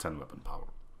start with 10 weapon power.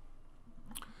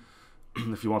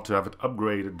 If you want to have it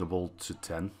upgradable to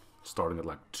 10, starting at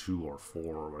like 2 or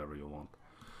 4 or whatever you want,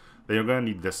 then you're going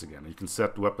to need this again. You can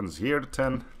set weapons here to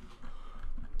 10,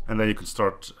 and then you can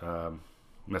start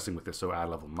messing with this. So add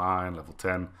level 9, level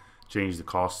 10, change the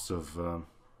costs of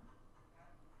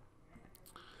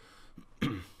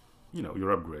you know,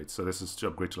 your upgrades. So this is to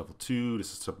upgrade to level 2,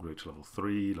 this is to upgrade to level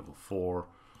 3, level 4,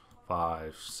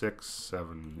 5, 6,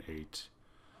 7, 8.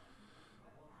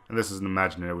 And this is an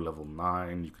imaginary level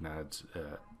 9. You can add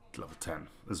level 10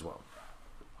 as well.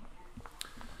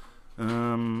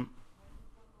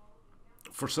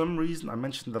 For some reason, I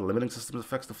mentioned that limiting systems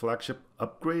affects the flagship.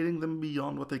 Upgrading them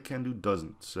beyond what they can do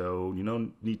doesn't. So you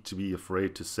don't need to be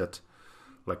afraid to set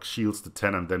like shields to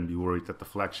 10 and then be worried that the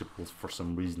flagship will for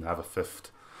some reason have a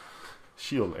 5th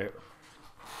shield layer.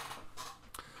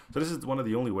 So this is one of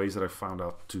the only ways that I found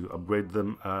out to upgrade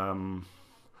them.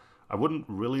 I wouldn't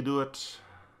really do it,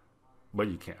 but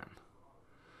you can.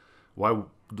 Why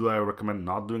do I recommend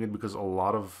not doing it? Because a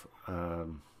lot of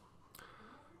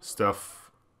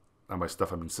stuff, and by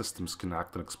stuff I mean systems, can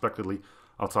act unexpectedly.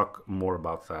 I'll talk more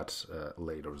about that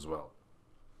later as well.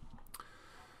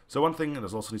 So one thing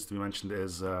that also needs to be mentioned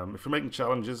is if you're making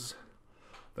challenges,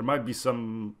 there might be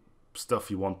some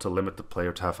stuff you want to limit the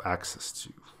player to have access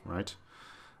to, right?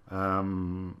 I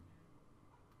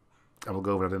will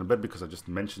go over that in a bit because I just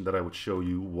mentioned that I would show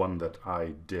you one that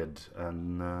I did,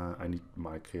 and I need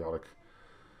my chaotic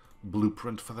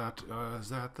blueprint for that. Is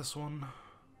that this one?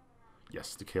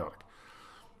 Yes, the chaotic.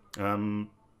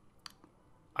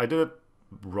 I did it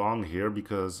wrong here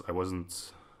because I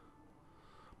wasn't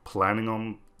planning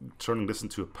on turning this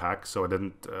into a pack, so I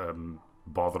didn't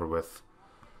bother with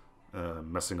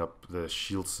messing up the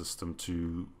shield system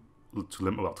to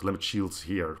limit shields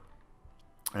here,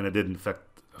 and it didn't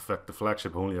affect the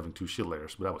flagship only having 2 shield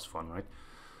layers, but that was fun, right?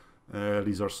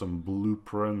 These are some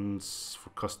blueprints for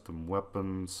custom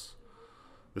weapons.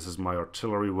 This is my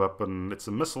artillery weapon. It's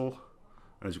a missile.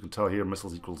 As you can tell here,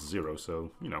 missiles equals 0,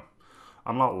 so, you know,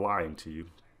 I'm not lying to you.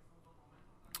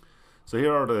 So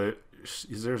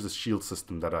here's the shield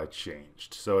system that I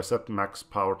changed. So I set max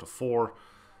power to 4.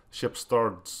 Ship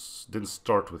didn't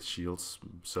start with shields,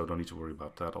 so don't need to worry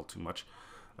about that all too much.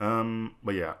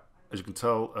 But yeah, as you can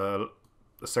tell,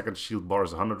 the second shield bar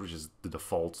is 100, which is the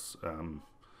default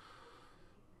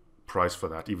price for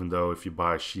that, even though if you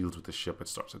buy shields with the ship it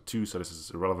starts at 2, so this is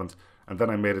irrelevant. And then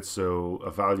I made it so a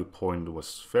value point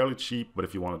was fairly cheap, but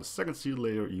if you wanted a second shield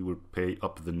layer you would pay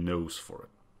up the nose for it.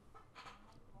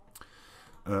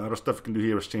 Other stuff you can do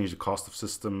here is change the cost of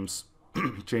systems,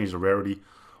 change the rarity.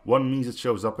 1 means it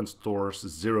shows up in stores,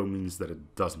 0 means that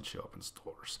it doesn't show up in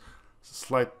stores.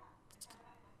 Slight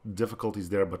difficulties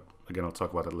there, but again I'll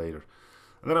talk about it later.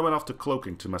 And then I went off to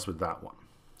cloaking to mess with that one.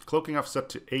 Cloaking I've set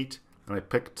to 8, and I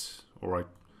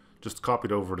just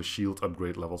copied over the shield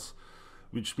upgrade levels,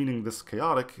 which meaning this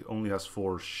chaotic only has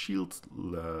 4 shield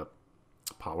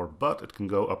power, but it can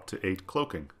go up to 8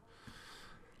 cloaking.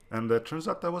 And it turns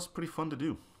out that was pretty fun to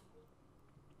do.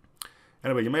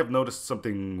 Anyway, you may have noticed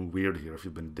something weird here if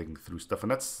you've been digging through stuff,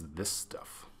 and that's this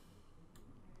stuff.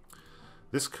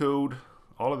 This code,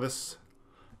 all of this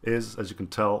is, as you can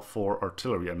tell, for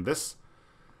artillery, and this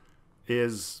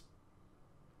is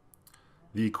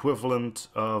the equivalent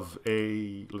of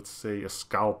let's say, a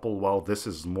scalpel, while this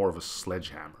is more of a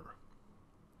sledgehammer.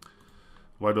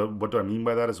 What do I mean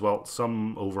by that as well?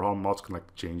 Some overhaul mods can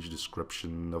like change the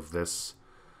description of this.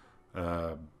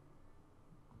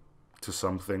 to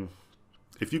something,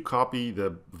 if you copy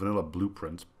the vanilla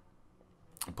blueprint,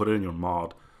 put it in your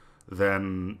mod,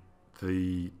 then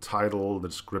the title, the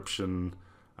description,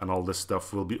 and all this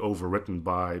stuff will be overwritten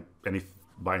by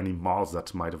any mods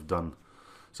that might have done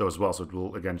so as well. So it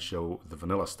will again show the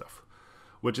vanilla stuff,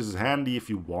 which is handy if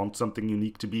you want something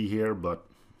unique to be here. But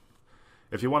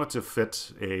if you want it to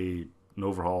fit an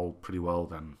overhaul pretty well,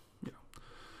 then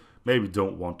maybe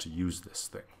don't want to use this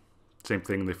thing. Same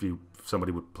thing if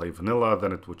somebody would play vanilla,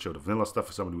 then it would show the vanilla stuff.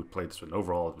 If somebody would play this with an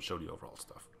overhaul, it would show the overhaul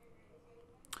stuff.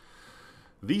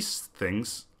 These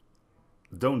things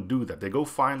don't do that. They go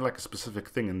find like a specific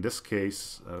thing. In this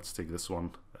case, let's take this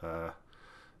one.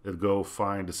 It'll go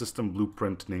find a system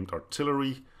blueprint named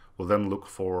artillery. We'll then look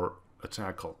for a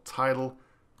tag called title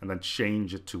and then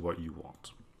change it to what you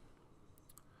want.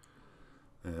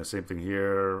 Same thing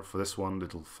here for this one.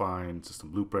 It'll find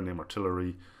system blueprint named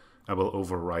artillery and will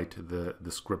overwrite the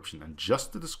description, and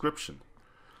just the description.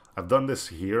 I've done this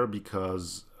here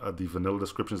because the vanilla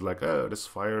description is like, oh, this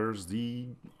fires a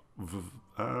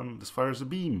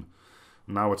beam.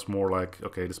 Now it's more like,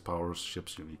 okay, this powers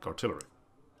ship's unique artillery.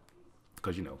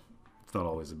 Because, it's not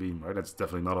always a beam, right? It's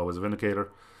definitely not always a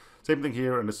vindicator. Same thing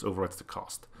here, and this overwrites the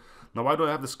cost. Now, why do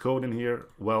I have this code in here?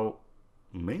 Well,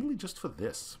 mainly just for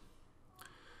this.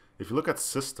 If you look at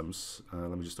systems,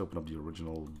 let me just open up the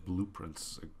original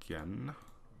blueprints again.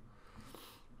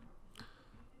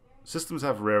 Systems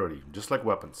have rarity, just like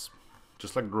weapons,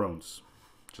 just like drones,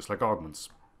 just like augments.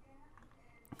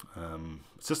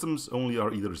 Systems only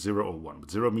are either 0 or 1,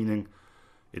 but 0 meaning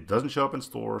it doesn't show up in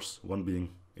stores, 1 being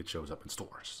it shows up in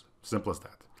stores. Simple as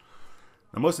that.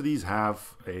 Now most of these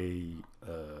have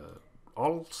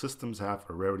all systems have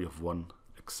a rarity of 1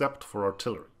 except for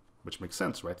artillery, which makes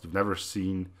sense, right? You've never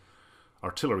seen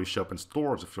artillery show up in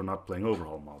stores if you're not playing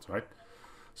overhaul mods, right?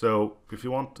 So if you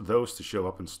want those to show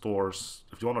up in stores,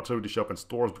 if you want artillery to show up in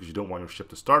stores because you don't want your ship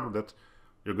to start with it,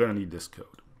 you're going to need this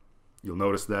code. You'll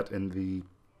notice that in the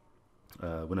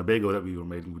Winnebago that we were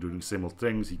making, we're doing similar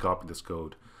things. He copied this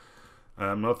code.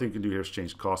 Another thing you can do here is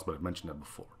change cost, but I've mentioned that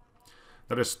before.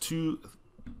 Now there's 2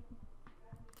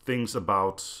 things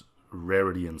about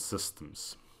rarity in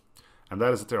systems, and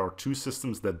that is that there are 2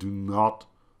 systems that do not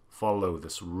follow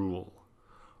this rule.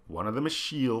 One of them is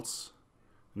shields,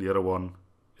 and the other one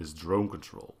is drone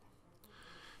control.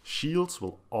 Shields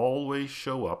will always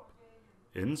show up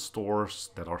in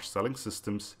stores that are selling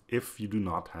systems if you do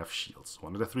not have shields.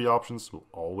 One of the 3 options will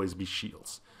always be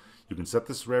shields. You can set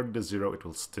this rarity to 0, it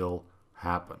will still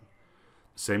happen.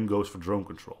 Same goes for drone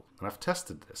control. And I've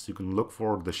tested this. You can look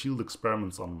for the shield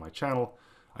experiments on my channel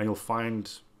and you'll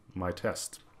find my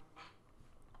test.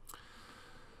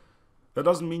 That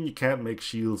doesn't mean you can't make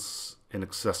shields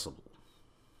inaccessible,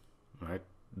 right?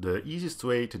 The easiest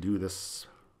way to do this,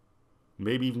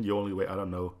 maybe even the only way, I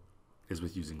don't know, is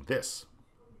with using this.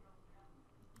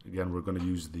 Again, we're going to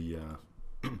use the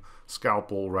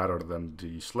scalpel rather than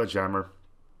the sledgehammer.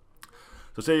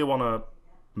 So say you want to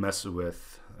mess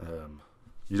with,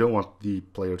 you don't want the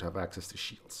player to have access to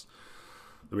shields.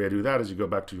 The way I do that is you go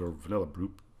back to your vanilla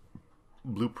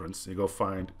blueprints and you go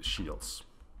find shields,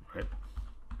 right?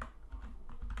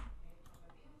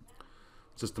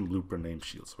 System blueprint name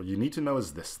shields. What you need to know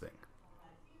is this thing.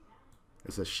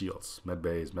 It says shields,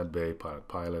 medbay, pilot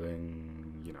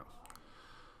piloting,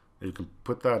 You can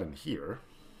put that in here.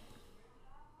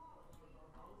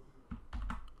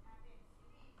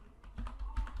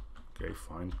 Okay,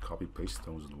 fine, copy, paste,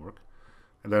 those doesn't work.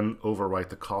 And then overwrite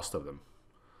the cost of them.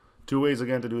 2 ways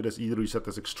again to do this. Either you set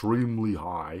this extremely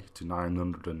high to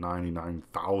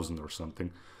 999,000 or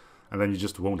something, and then you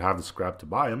just won't have the scrap to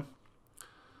buy them.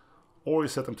 Or you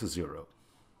set them to 0.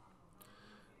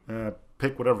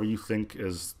 Pick whatever you think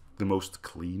is the most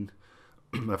clean.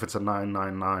 If it's a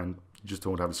 999, you just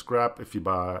don't have the scrap. If you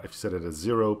set it at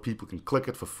 0, people can click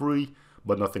it for free,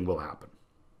 but nothing will happen.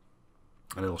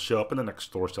 And it'll show up in the next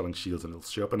store selling shields, and it'll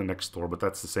show up in the next store, but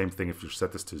that's the same thing if you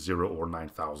set this to 0 or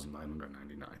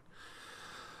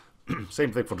 9,999.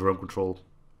 Same thing for drone control.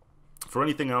 For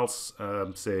anything else,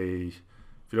 say if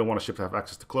you don't want a ship to have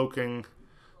access to cloaking,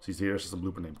 see here, system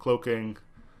blueprint name cloaking,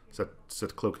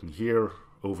 set cloaking here,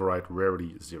 override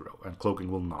rarity 0, and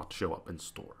cloaking will not show up in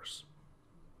stores.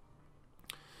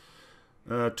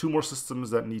 2 more systems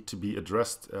that need to be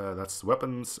addressed, that's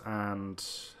weapons and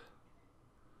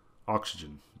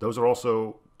oxygen. Those are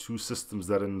also 2 systems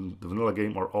that in the vanilla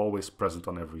game are always present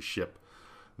on every ship.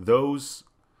 Those,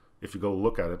 if you go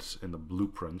look at it in the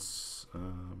blueprints,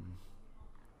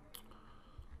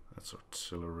 that's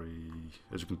artillery.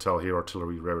 As you can tell here,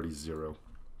 artillery rarity 0.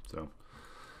 So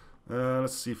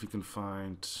let's see if you can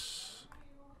find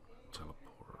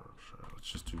teleport.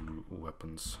 let's just do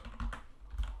weapons.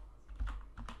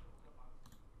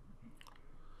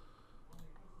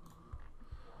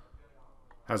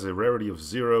 Has a rarity of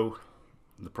 0.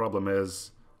 The problem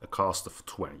is a cost of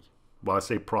 20. Well, I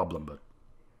say problem, but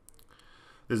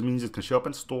this means it can show up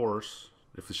in stores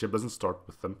if the ship doesn't start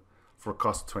with them for a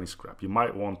cost of 20 scrap. You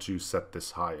might want to set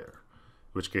this higher,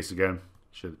 in which case, again, you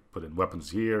should put in weapons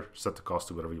here, set the cost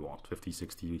to whatever you want, 50,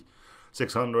 60,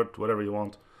 600, whatever you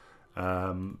want.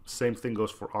 Same thing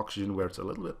goes for oxygen, where it's a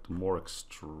little bit more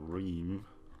extreme.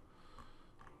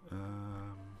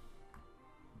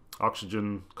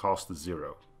 Oxygen cost is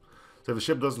 0. So if the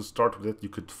ship doesn't start with it, you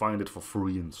could find it for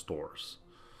free in stores.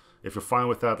 If you're fine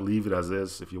with that, leave it as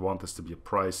is. If you want this to be a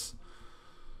price,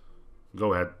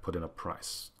 go ahead, put in a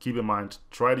price. Keep in mind,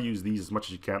 try to use these as much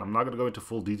as you can. I'm not going to go into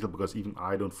full detail because even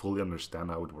I don't fully understand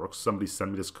how it works. Somebody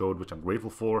sent me this code, which I'm grateful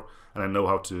for, and I know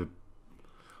how to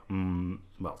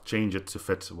well, change it to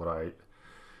fit what I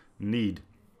need.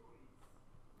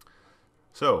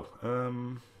 So,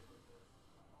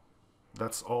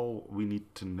 that's all we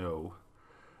need to know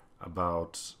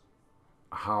about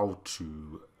how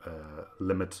to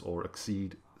limit or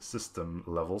exceed system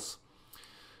levels.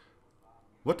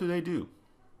 What do they do?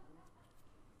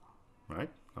 Right?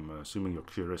 I'm assuming you're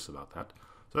curious about that.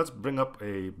 So let's bring up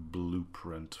a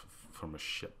blueprint from a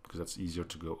ship, because that's easier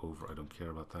to go over. I don't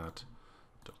care about that.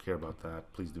 Don't care about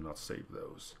that. Please do not save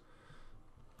those.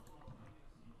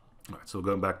 Alright, so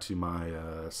going back to my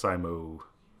Simo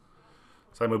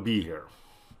B here.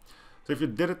 So if you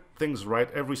did things right,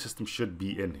 every system should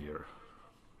be in here.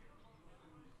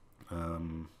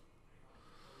 Okay,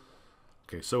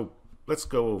 so let's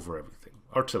go over everything.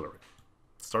 Artillery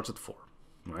starts at 4,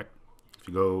 right? If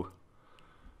you go,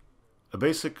 a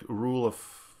basic rule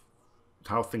of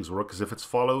how things work is if it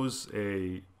follows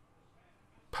a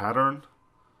pattern,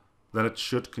 then it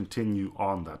should continue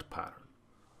on that pattern.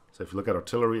 So if you look at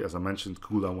artillery, as I mentioned,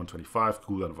 cooldown 125,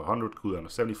 cooldown of 100, cooldown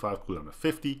of 75, cooldown of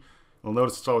 50. You'll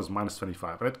notice it's always minus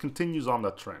 25, and it continues on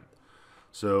that trend.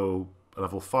 So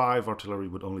level 5 artillery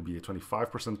would only be a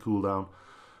 25% cooldown.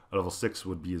 Level 6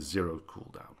 would be a 0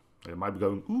 cooldown. It might be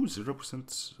going, ooh,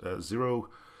 0%,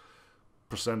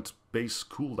 0% base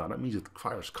cooldown. That means it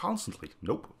fires constantly.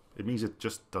 Nope. It means it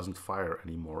just doesn't fire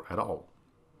anymore at all.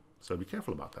 So be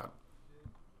careful about that.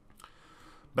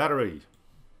 Battery.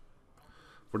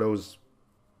 For those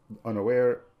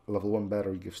unaware, level 1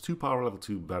 battery gives 2 power, level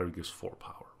 2 battery gives 4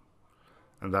 power.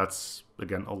 And that's,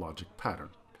 again, a logic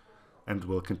pattern. And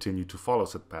will continue to follow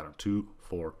that pattern. 2,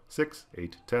 4, 6,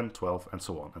 8, 10, 12, and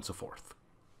so on and so forth.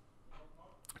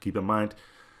 Keep in mind,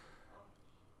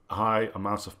 high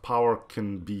amounts of power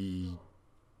can be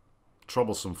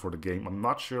troublesome for the game. I'm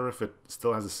not sure if it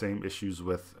still has the same issues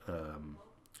with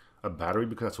a battery,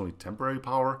 because that's only temporary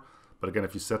power. But again,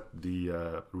 if you set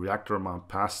the reactor amount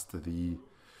past the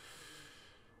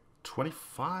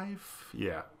 25,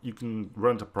 yeah, you can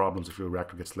run into problems if your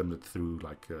reactor gets limited through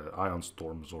like ion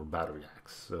storms or battery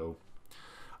hacks. So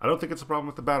I don't think it's a problem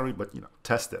with the battery, but you know,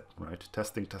 test it, right?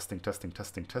 Testing, testing, testing,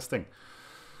 testing, testing.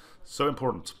 So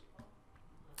important.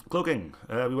 Cloaking.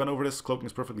 We went over this. Cloaking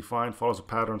is perfectly fine. Follows a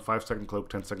pattern: 5-second cloak,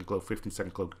 10-second cloak,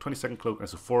 15-second cloak, 20-second cloak, and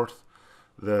so forth.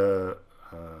 The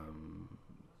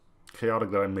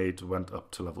chaotic that I made went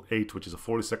up to level 8, which is a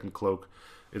 40-second cloak.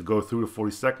 It goes through the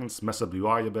 40 seconds, mess up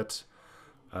UI a bit,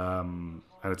 and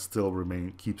it still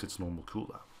keeps its normal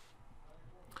cooldown.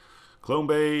 Clone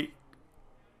Bay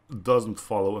doesn't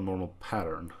follow a normal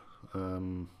pattern.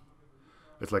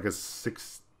 It's like a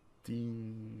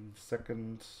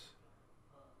 16-second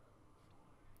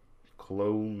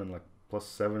clone and like plus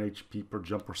 7 HP per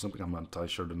jump or something. I'm not entirely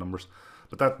sure the numbers,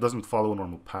 but that doesn't follow a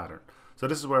normal pattern. So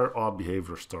this is where odd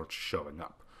behavior starts showing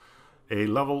up. A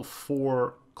level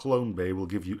 4 Clone Bay will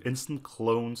give you instant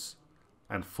clones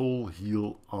and full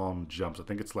heal on jumps. I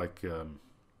think it's like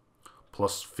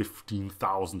plus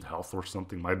 15,000 health or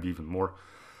something, might be even more.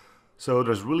 So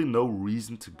there's really no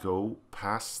reason to go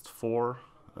past 4.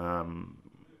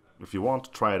 If you want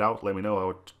to try it out, let me know how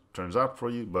it turns out for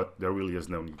you, but there really is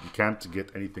no need. You can't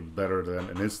get anything better than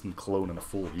an instant clone and a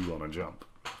full heal on a jump.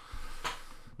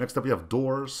 Next up, we have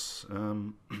doors.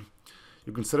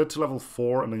 You can set it to level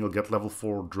 4, and then you'll get level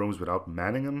 4 drones without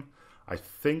manning them. I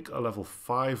think a level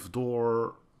 5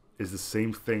 door is the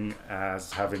same thing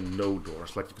as having no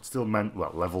doors. Like, you could still man,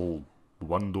 well, level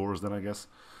 1 doors then, I guess.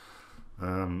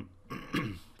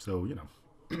 So, you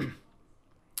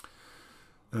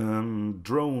know.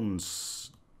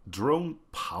 Drones. Drone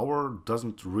power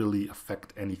doesn't really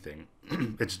affect anything.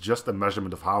 It's just a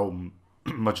measurement of how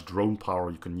much drone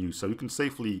power you can use. So you can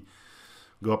safely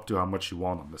go up to how much you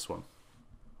want on this one.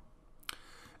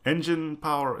 Engine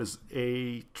power is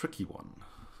a tricky one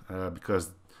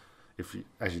because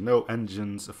as you know,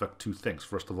 engines affect two things.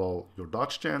 First of all, your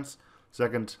dodge chance.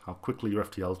 Second, how quickly your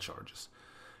FTL charges.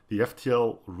 The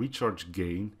FTL recharge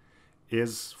gain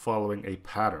is following a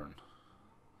pattern.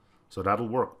 So that'll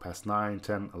work past 9,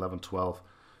 10, 11, 12.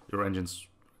 Your engine's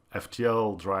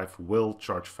FTL drive will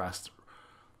charge faster.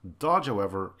 Dodge,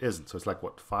 however, isn't. So it's like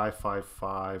what, 5, 5,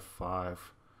 5,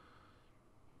 5,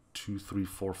 2, 3,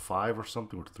 4, 5 or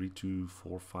something, or 3, 2,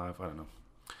 4, 5, I don't know.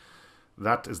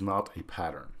 That is not a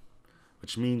pattern,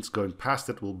 which means going past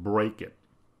it will break it.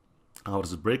 How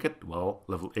does it break it? Well,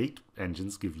 level 8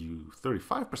 engines give you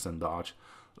 35% dodge.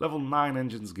 Level 9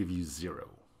 engines give you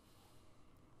 0.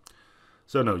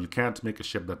 So no, you can't make a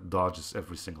ship that dodges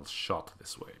every single shot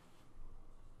this way.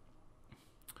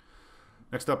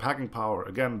 Next up, hacking power.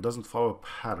 Again, doesn't follow a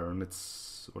pattern.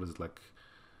 It's, what is it, like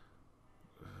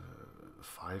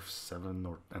 5, 7,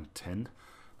 and 10?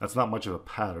 That's not much of a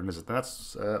pattern, is it?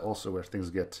 That's also where things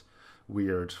get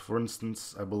weird. For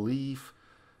instance, I believe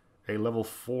a level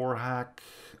 4 hack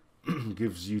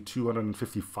gives you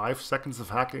 255 seconds of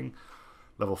hacking.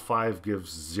 Level 5 gives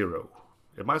 0.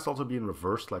 It might also be in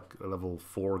reverse, like a level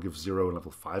 4 gives 0 and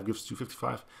level 5 gives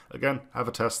 255. Again, have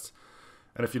a test.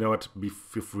 And if you know it,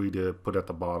 feel free to put it at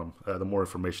the bottom. The more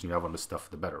information you have on this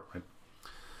stuff, the better, right?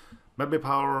 Medbay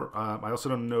power, I also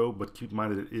don't know, but keep in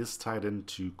mind that it is tied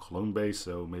into clone bay,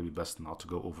 so maybe best not to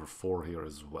go over 4 here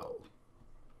as well.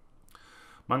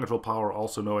 Mind control power,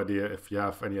 also no idea. If you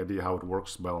have any idea how it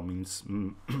works, by all means.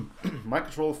 Mind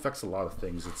control affects a lot of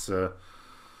things. It's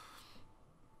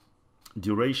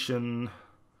duration,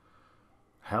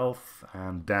 health,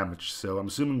 and damage. So I'm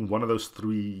assuming one of those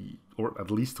 3, or at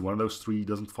least one of those 3,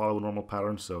 doesn't follow a normal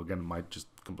pattern. So again, it might just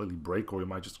completely break, or you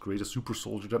might just create a super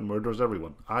soldier that murders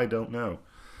everyone. I don't know.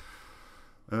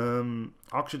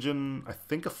 Oxygen, I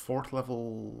think a 4th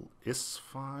level is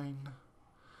fine.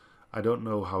 I don't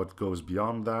know how it goes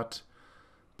beyond that.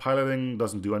 Piloting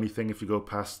doesn't do anything if you go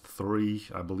past 3.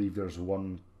 I believe there's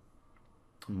one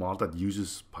mod that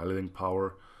uses piloting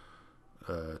power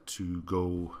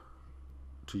to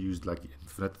use like the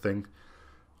infinite thing.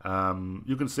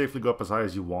 You can safely go up as high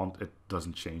as you want. It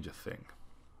doesn't change a thing.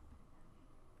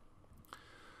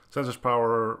 Sensor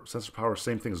power,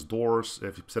 same thing as doors.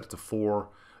 If you set it to 4,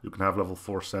 you can have level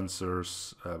 4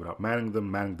 sensors without manning them.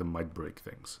 Manning them might break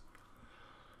things.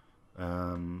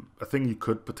 A thing you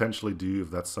could potentially do,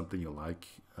 if that's something you like,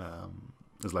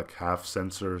 is like have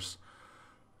sensors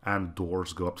and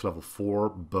doors go up to level 4,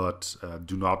 but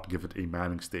do not give it a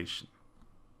manning station.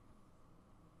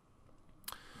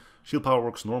 Shield power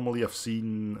works normally. I've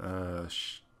seen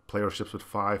player ships with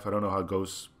 5. I don't know how it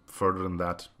goes further than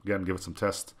that. Again, give it some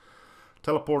test.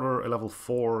 Teleporter, a level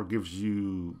 4, gives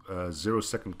you a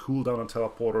 0-second cooldown on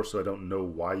teleporter, so I don't know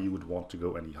why you would want to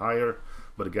go any higher.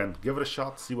 But again, give it a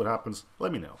shot, see what happens,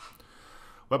 let me know.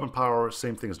 Weapon power,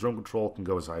 same thing as drone control, can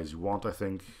go as high as you want, I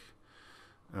think.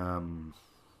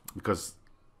 Because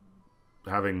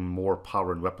having more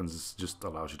power in weapons just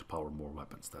allows you to power more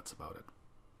weapons, that's about it.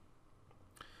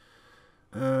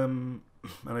 And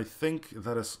I think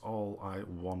that is all I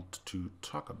want to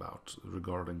talk about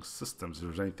regarding systems. If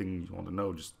there's anything you want to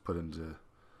know, just put in the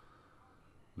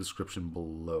description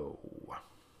below.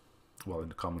 Well, in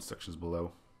the comment sections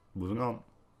below. Moving on.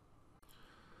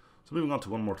 So moving on to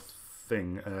one more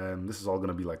thing. This is all going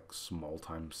to be like small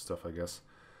time stuff, I guess.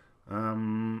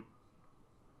 Room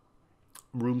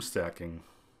stacking.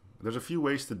 There's a few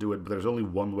ways to do it, but there's only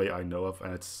one way I know of,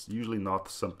 and it's usually not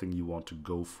something you want to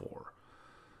go for.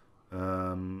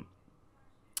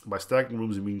 By stacking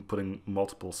rooms, you mean putting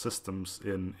multiple systems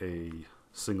in a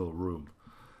single room.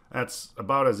 That's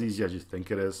about as easy as you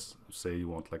think it is. Say you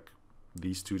want like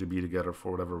these two to be together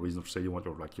for whatever reason. Say you want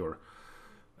your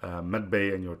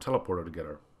medbay and your teleporter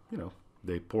together. You know,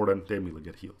 they port in, they immediately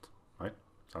get healed. Right?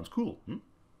 Sounds cool.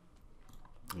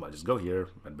 Well, just go here,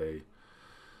 medbay.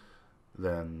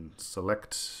 Then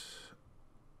select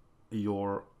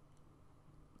your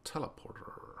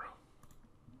teleporter.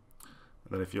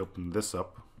 And then if you open this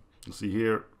up, you'll see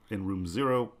here in room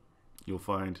 0, you'll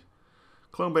find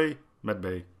clone bay,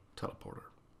 medbay, teleporter.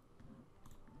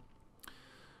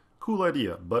 Cool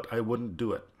idea, but I wouldn't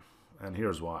do it. And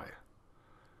here's why.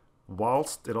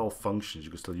 Whilst it all functions,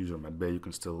 you can still use your medbay, you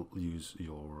can still use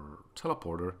your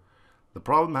teleporter. The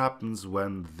problem happens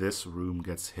when this room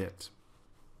gets hit.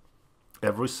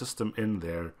 Every system in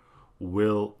there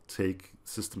will take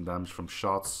system damage from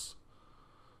shots,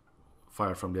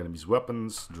 fire from the enemy's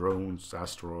weapons, drones,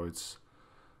 asteroids,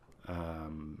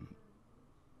 and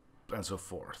so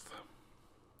forth.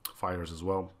 Fires as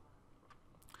well.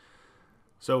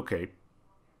 So, okay,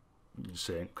 you're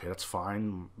saying, okay, that's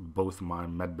fine. Both my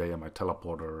medbay and my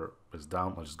teleporter is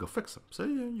down. I'll just go fix them. So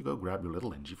yeah, you go grab your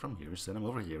little Engie from here, send him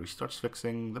over here. He starts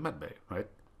fixing the medbay, right?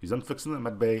 He's done fixing the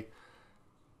medbay.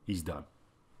 He's done.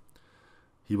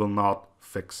 He will not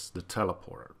fix the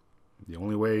teleporter. The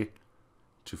only way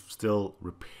to still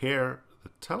repair the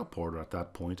teleporter at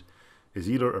that point is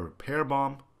either a repair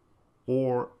bomb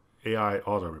or AI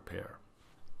auto repair.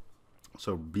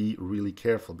 So be really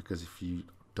careful, because if you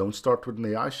don't start with an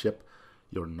AI ship,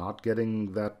 you're not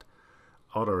getting that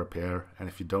auto repair, and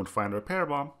if you don't find a repair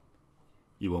bomb,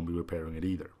 you won't be repairing it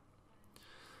either.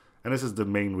 And this is the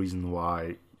main reason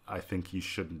why I think you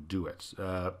shouldn't do it.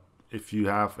 If you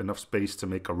have enough space to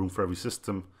make a room for every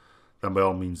system, then by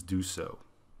all means do so.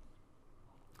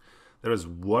 There is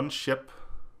one ship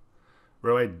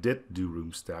where I did do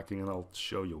room stacking, and I'll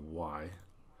show you why.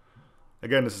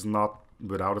 Again, this is not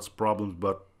without its problems,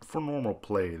 but for normal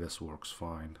play, this works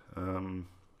fine.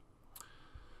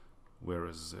 Where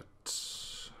is it?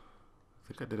 I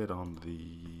think I did it on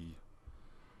the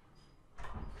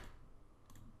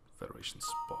Federation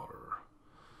Spotter.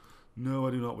 No,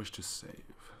 I do not wish to save.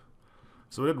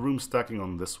 So I did room stacking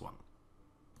on this one.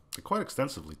 Quite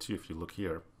extensively too, if you look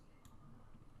here.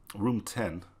 Room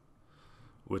 10,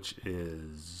 which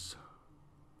is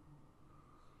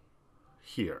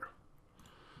here.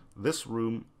 This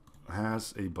room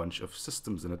has a bunch of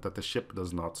systems in it that the ship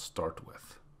does not start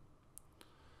with.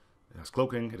 It has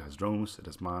cloaking, it has drones, it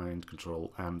has mind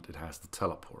control, and it has the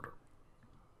teleporter.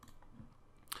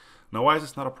 Now, why is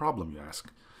this not a problem, you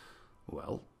ask?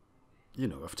 Well, you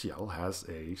know, FTL has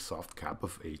a soft cap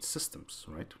of 8 systems,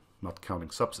 right? Not counting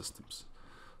subsystems.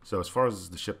 So as far as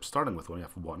the ship starting with, we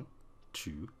have 1,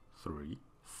 2, 3,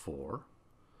 4,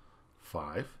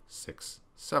 5, 6,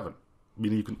 7.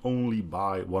 Meaning you can only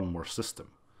buy one more system.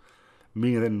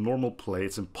 Meaning in normal play,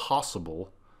 it's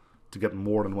impossible to get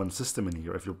more than one system in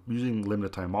here. If you're using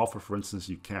limited time offer, for instance,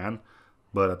 you can.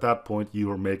 But at that point,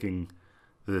 you are making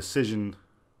the decision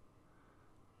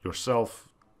yourself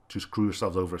to screw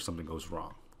yourselves over if something goes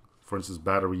wrong. For instance,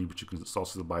 battery, which you can also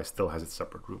still buy, still has its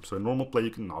separate room. So in normal play,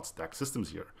 you cannot stack systems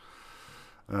here.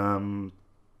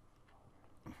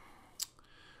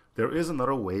 There is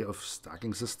another way of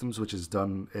stacking systems, which is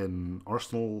done in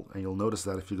Arsenal, and you'll notice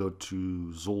that if you go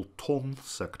to Zoltan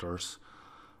sectors,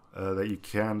 that you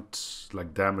can't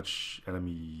like damage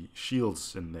enemy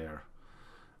shields in there.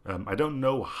 I don't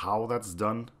know how that's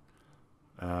done,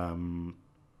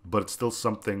 but it's still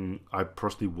something I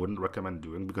personally wouldn't recommend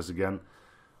doing, because again,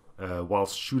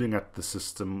 whilst shooting at the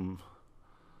system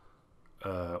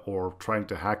or trying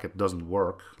to hack it doesn't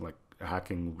work, like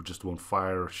hacking just won't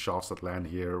fire, shots that land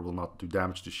here will not do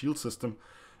damage to shield system.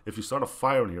 If you start a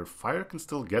fire in here, fire can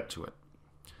still get to it,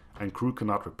 and crew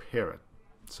cannot repair it.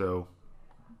 So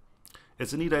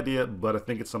it's a neat idea, but I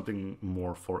think it's something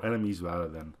more for enemies rather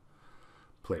than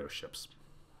player ships.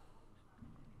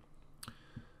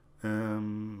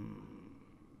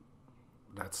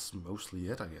 That's mostly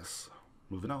it, I guess.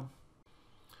 Moving on.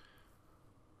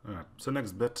 Alright, so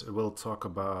next bit we'll talk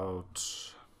about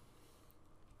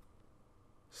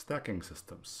stacking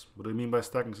systems. What do I mean by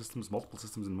stacking systems? Multiple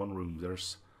systems in one room.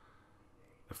 There's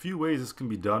a few ways this can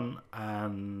be done,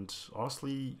 and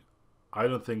honestly, I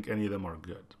don't think any of them are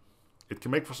good. It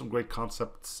can make for some great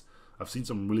concepts. I've seen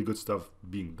some really good stuff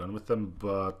being done with them,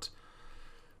 but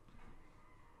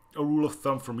a rule of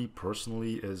thumb for me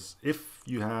personally is if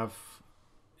you have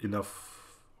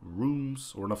enough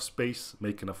rooms or enough space,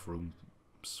 make enough rooms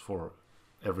for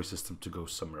every system to go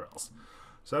somewhere else.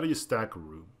 So how do you stack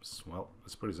rooms? Well,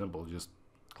 it's pretty simple. You just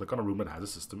click on a room that has a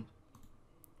system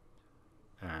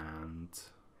and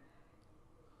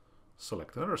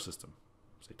select another system,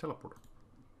 say teleporter.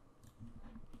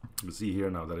 You can see here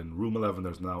now that in room 11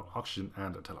 there's now oxygen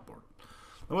and a teleporter.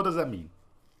 Now what does that mean?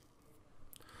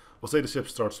 Well, say the ship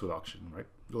starts with oxygen, right?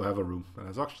 You'll have a room that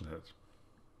has oxygen in it.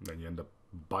 Then you end up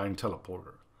buying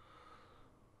teleporter.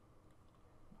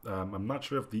 I'm not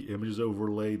sure if the images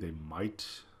overlay, they might.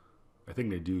 I think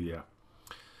they do, yeah.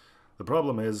 The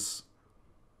problem is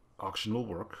oxygen will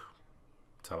work,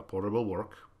 teleporter will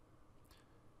work,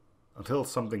 until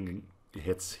something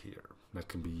hits here. That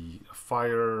can be a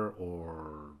fire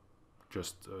or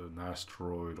just an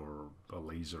asteroid or a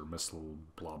laser missile,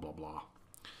 blah, blah, blah.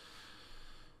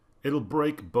 It'll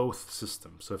break both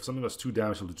systems. So if something does 2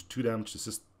 damage, it'll do 2 damage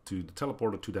to the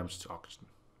teleporter, 2 damage to oxygen.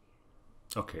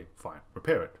 Okay, fine.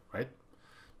 Repair it, right?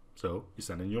 So you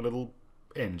send in your little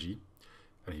Engie,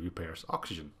 and he repairs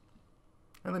oxygen.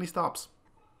 And then he stops.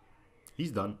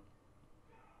 He's done.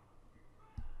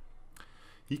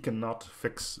 He cannot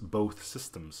fix both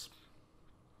systems.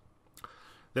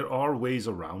 There are ways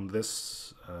around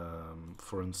this.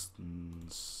 For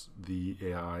instance, the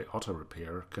AI auto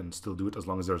repair can still do it as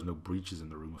long as there's no breaches in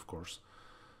the room, of course.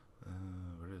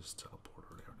 Where is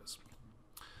teleporter? There it is.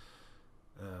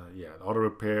 Yeah, the auto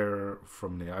repair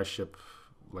from an AI ship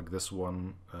like this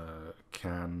one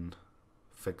can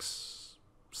fix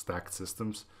stacked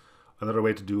systems. Another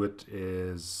way to do it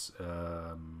is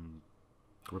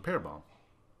repair bomb.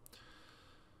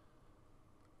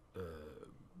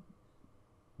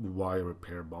 Why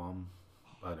repair bomb?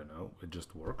 I don't know. It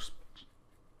just works.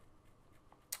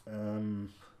 On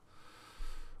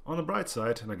the bright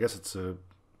side, and I guess it's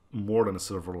more than a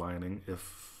silver lining,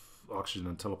 if oxygen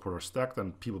and teleport are stacked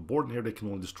and people board in here, they can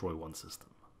only destroy one system.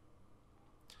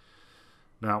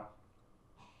 Now,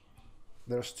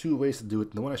 there's two ways to do it.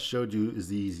 And the one I showed you is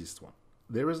the easiest one.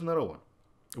 There is another one,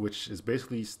 which is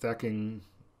basically stacking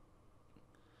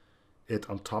it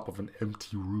on top of an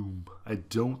empty room. I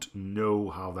don't know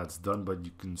how that's done, but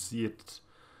you can see it,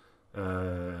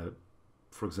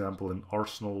 for example, in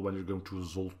Arsenal when you're going to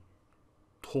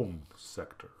Zoltan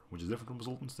sector, which is different from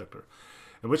Zoltan sector.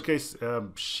 In which case,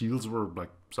 shields were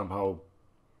like somehow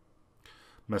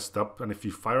messed up, and if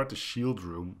you fire at the shield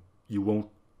room, you won't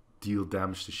deal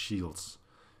damage to shields.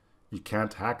 You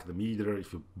can't hack them either.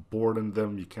 If you board in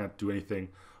them, you can't do anything.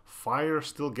 Fire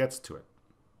still gets to it,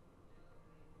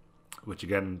 which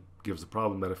again gives the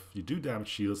problem that if you do damage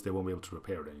shields, they won't be able to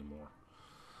repair it anymore.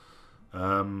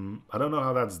 I don't know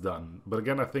how that's done, but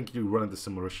again, I think you run into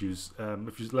similar issues.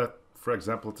 If you let, for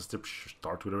example, the ship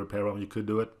start with a repair bomb, you could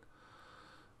do it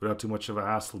without too much of a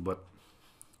hassle. But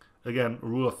again,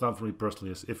 rule of thumb for me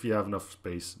personally is if you have enough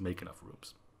space, make enough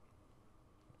rooms.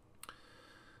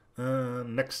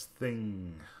 Next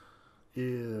thing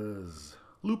is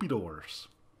loopy doors.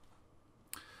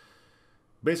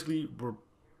 Basically, we're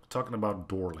talking about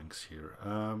door links here.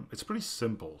 It's pretty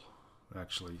simple,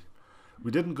 actually. We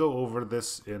didn't go over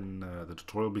this in the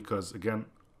tutorial because, again,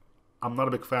 I'm not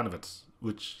a big fan of it,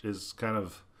 which is kind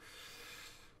of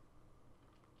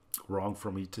wrong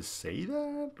for me to say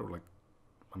that, or like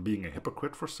I'm being a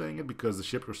hypocrite for saying it, because the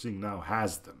ship you're seeing now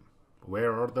has them.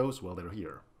 Where are those? Well, they're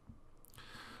here.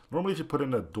 Normally, if you put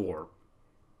in a door,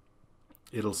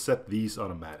 it'll set these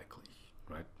automatically,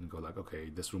 right? And go like, okay,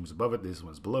 this room is above it, this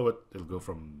one's below it. It'll go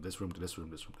from this room to this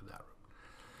room, this room to that room.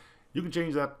 You can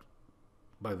change that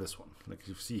by this one. Like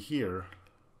you see here,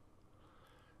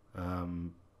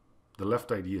 the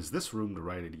left ID is this room, the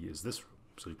right ID is this room.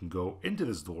 So you can go into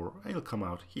this door and you'll come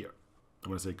out here.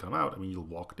 And when I say come out, I mean you'll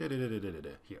walk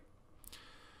here.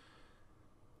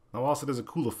 Now also there's a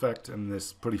cool effect, and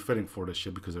it's pretty fitting for this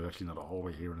ship because there's actually not a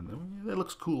hallway here, and it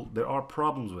looks cool. There are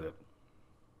problems with it,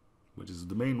 which is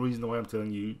the main reason why I'm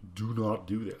telling you do not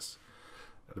do this.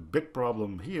 The big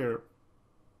problem here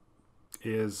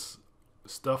is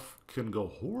stuff can go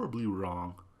horribly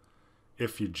wrong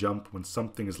if you jump when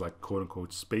something is like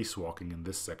quote-unquote spacewalking in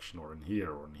this section or in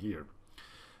here or in here.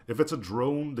 If it's a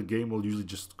drone, the game will usually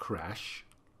just crash.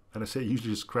 And I say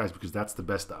usually just crash because that's the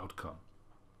best outcome.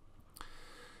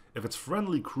 If it's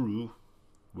friendly crew,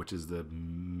 which is the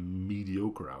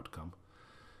mediocre outcome,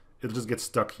 it'll just get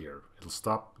stuck here. It'll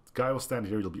stop. The guy will stand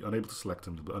here. You'll be unable to select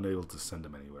him. You'll be unable to send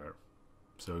him anywhere.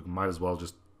 So you might as well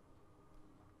just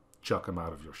chuck him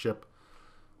out of your ship.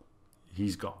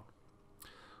 He's gone.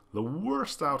 The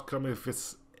worst outcome if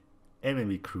it's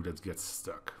enemy crew that gets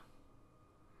stuck,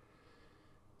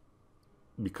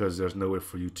 because there's no way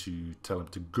for you to tell him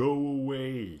to go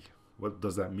away. What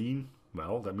does that mean?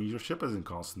 Well, that means your ship is in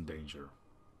constant danger.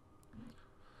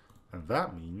 And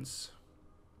that means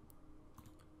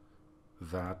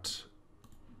that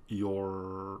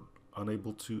you're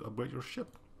unable to upgrade your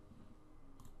ship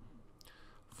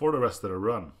for the rest of the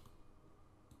run.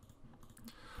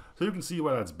 So you can see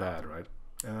why that's bad, right?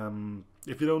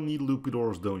 If you don't need loopy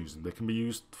doors, don't use them. They can be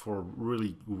used for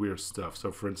really weird stuff.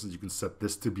 So for instance, you can set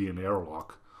this to be an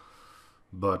airlock.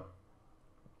 But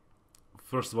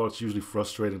first of all, it's usually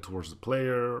frustrating towards the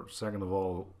player. Second of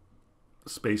all,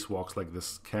 spacewalks like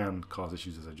this can cause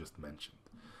issues, as I just mentioned.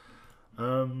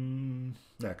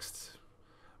 Next,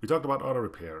 we talked about auto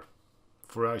repair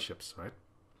for AI ships, right?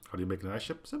 How do you make an AI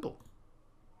ship? Simple.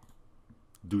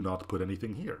 Do not put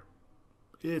anything here.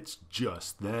 It's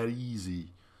just that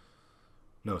easy.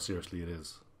 No, seriously, it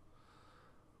is.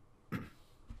 If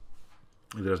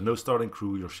there's no starting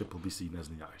crew, your ship will be seen as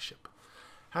an AI ship.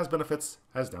 Has benefits,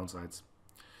 has downsides.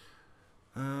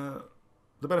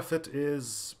 The benefit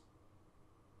is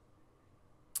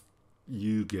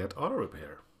you get auto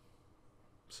repair.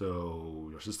 So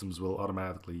your systems will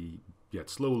automatically yet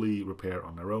slowly repair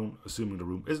on their own, assuming the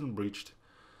room isn't breached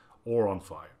or on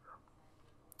fire.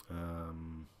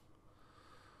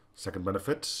 Second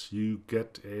benefit, you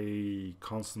get a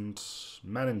constant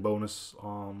manning bonus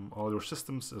on all your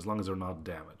systems as long as they're not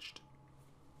damaged.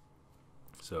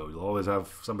 So you'll always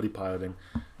have somebody piloting,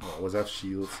 you'll always have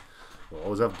shields, you'll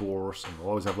always have doors, and you'll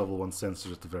always have level 1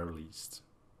 sensors at the very least.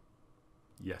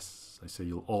 Yes, I say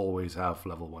you'll always have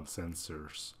level 1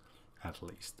 sensors at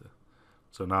least.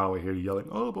 So now I hear you yelling,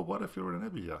 oh, but what if you're in a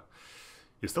nebula?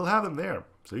 You still have them there.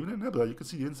 So even in a nebula, you can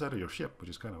see the inside of your ship, which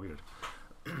is kind of weird.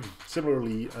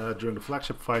 Similarly, during the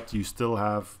flagship fight, you still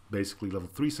have basically level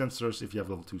 3 sensors if you have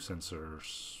level 2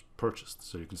 sensors purchased.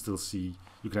 So you can still see,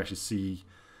 you can actually see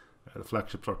the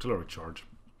flagship's artillery charge,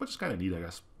 which is kind of neat, I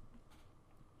guess.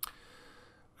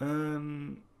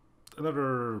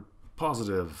 Another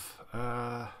positive,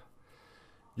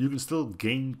 you can still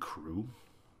gain crew,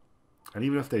 and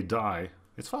even if they die,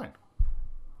 it's fine.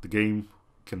 The game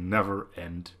can never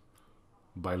end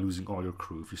by losing all your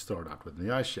crew if you start out with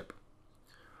the ice ship.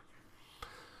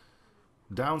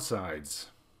 Downsides,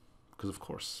 because of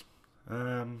course,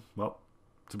 well,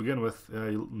 to begin with,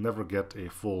 you'll never get a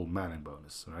full manning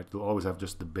bonus, right? You'll always have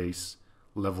just the base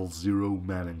level 0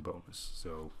 manning bonus.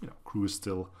 So, you know, crew is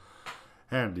still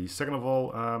handy. Second of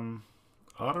all,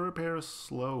 auto repair is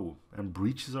slow and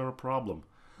breaches are a problem.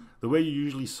 The way you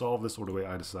usually solve this, or the way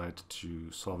I decide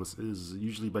to solve this, is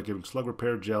usually by giving slug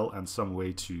repair gel and some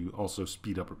way to also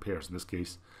speed up repairs. In this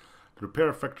case, the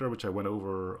repair effector, which I went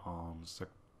over on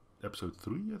episode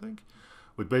 3, I think,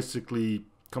 which basically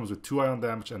comes with 2 ion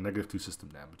damage and -2 system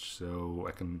damage. So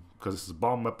I can, because this is a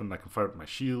bomb weapon, I can fire at my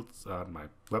shields, my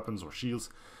weapons or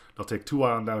shields. They'll take 2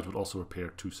 ion damage, but also repair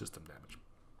 2 system damage.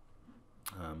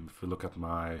 If you look at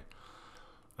my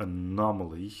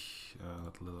anomaly,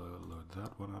 let's load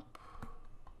that one up.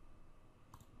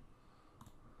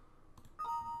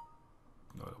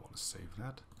 No, I don't want to save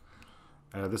that.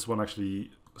 This one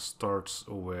actually starts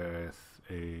with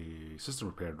a system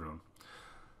repair drone.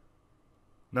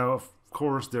 Now, of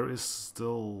course, there is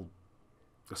still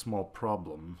a small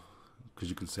problem, because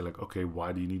you can say like, okay,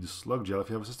 why do you need a slug gel if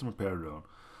you have a system repair drone?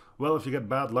 Well, if you get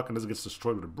bad luck and this gets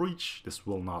destroyed with a breach, this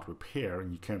will not repair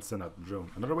and you can't send out the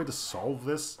drone. Another way to solve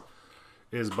this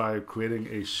is by creating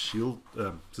a shield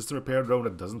system repair drone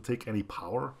that doesn't take any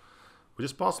power, which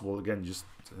is possible. Again, just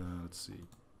let's see.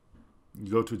 You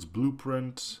go to its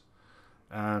blueprint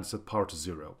and set power to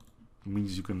 0. It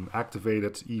means you can activate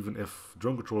it even if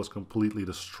drone control is completely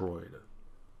destroyed.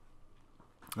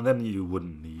 And then you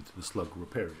wouldn't need the slug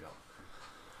repair gel.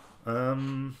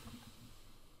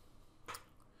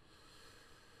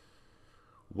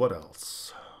 What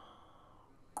else?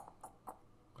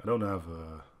 I don't have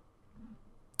a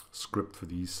script for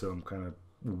these, so I'm kind of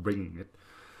winging it.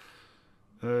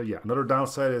 Yeah, another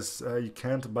downside is you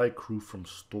can't buy crew from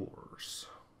stores.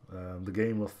 The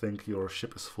game will think your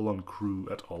ship is full on crew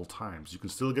at all times. You can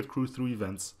still get crew through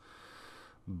events,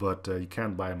 but you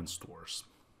can't buy them in stores.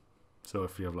 So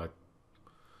if you have like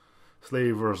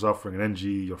slavers offering an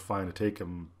NG, you're fine to take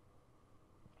him.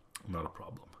 Not a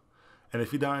problem. And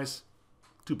if he dies,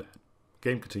 too bad.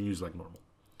 Game continues like normal.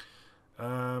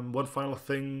 One final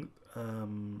thing.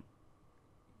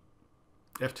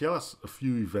 FTL has a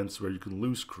few events where you can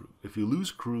lose crew. If you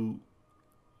lose crew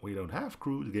when you don't have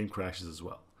crew, the game crashes as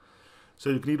well. So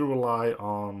you can either rely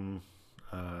on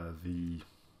the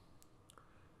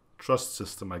trust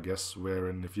system, I guess,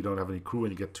 wherein if you don't have any crew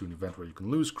and you get to an event where you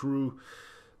can lose crew,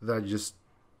 that you just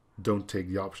don't take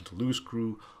the option to lose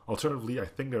crew. Alternatively, I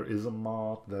think there is a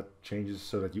mod that changes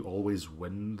so that you always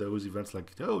win those events,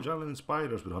 like, oh, John Lennon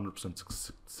Spiders with 100%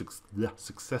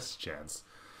 success chance.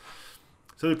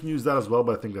 So you can use that as well,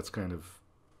 but I think that's kind of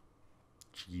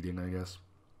cheating, I guess.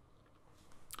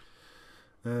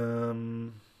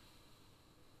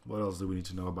 What else do we need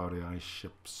to know about AI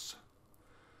ships?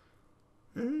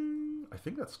 I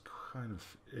think that's kind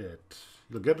of it.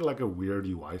 You'll get like a weird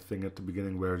UI thing at the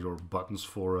beginning where your buttons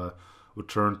for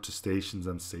return to stations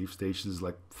and save stations is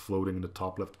like floating in the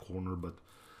top left corner, but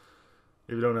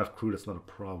if you don't have crew, that's not a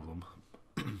problem.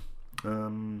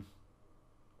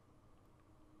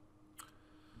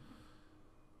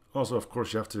 Also, of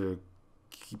course, you have to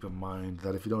keep in mind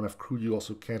that if you don't have crew, you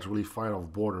also can't really fire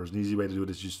off borders. An easy way to do it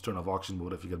is just turn off auction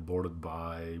mode if you get boarded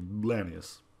by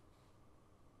Blanius.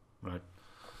 Right?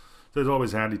 So it's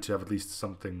always handy to have at least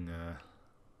something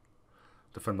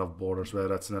defend off borders, whether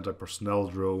that's an anti-personnel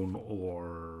drone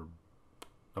or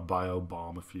a bio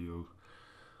bomb if you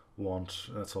want.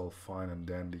 That's all fine and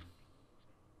dandy.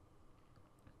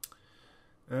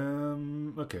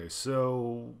 Okay,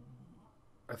 so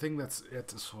I think that's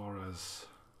it as far as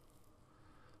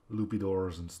loopy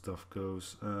doors and stuff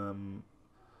goes.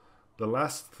 The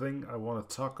last thing I want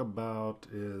to talk about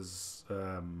is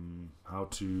how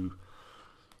to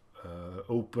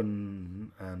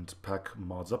open and pack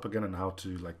mods up again, and how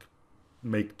to like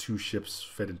make two ships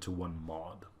fit into one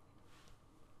mod.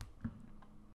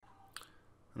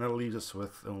 And that leaves us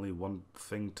with only one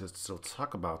thing to still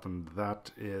talk about, and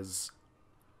that is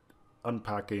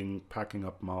unpacking, packing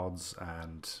up mods.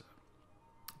 And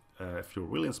if you're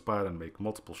really inspired and make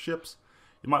multiple ships,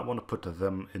 you might want to put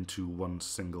them into one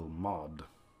single mod,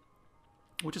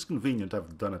 which is convenient.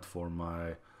 I've done it for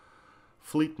my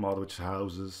fleet mod, which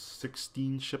houses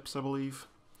 16 ships, I believe.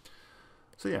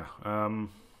 So yeah,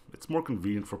 it's more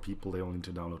convenient for people. They only need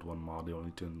to download one mod, they only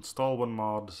need to install one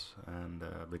mod, and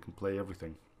they can play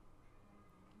everything.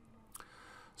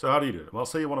 So how do you do it? Well,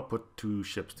 say you want to put two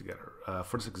ships together.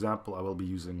 For this example, I will be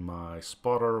using my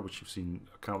spotter, which you've seen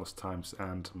countless times,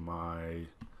 and my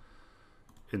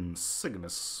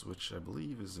Insignis, which I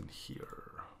believe is in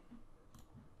here.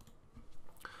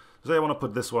 So I want to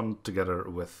put this one together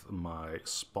with my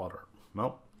spotter.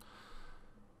 Well,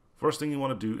 first thing you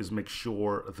want to do is make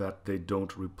sure that they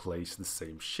don't replace the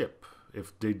same ship.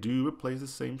 If they do replace the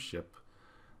same ship,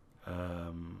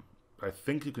 I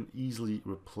think you can easily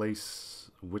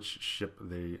replace which ship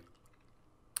they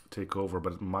take over,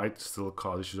 but it might still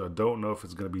cause issues. I don't know if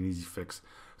it's going to be an easy fix.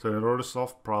 So in order to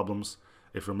solve problems,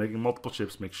 if you're making multiple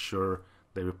ships, make sure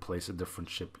they replace a different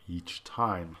ship each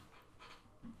time.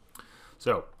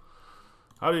 So,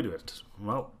 how do you do it?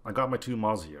 Well, I got my two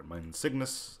mods here, my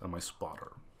Insignis and my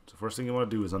spotter. So first thing you want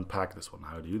to do is unpack this one.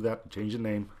 How do you do that? Change the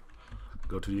name,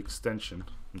 go to the extension,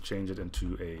 and change it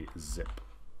into a zip.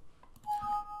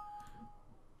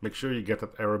 Make sure you get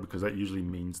that error, because that usually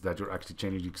means that you're actually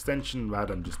changing the extension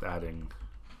rather than just adding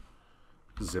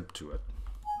zip to it.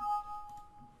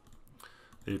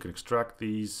 You can extract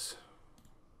these.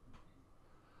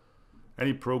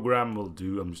 Any program will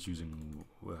do. I'm just using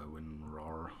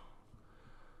WinRAR.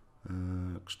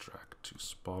 Extract to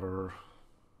spotter.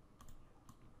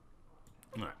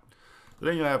 Alright.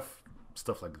 Then you have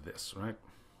stuff like this, right?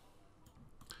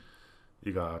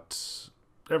 You got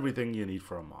everything you need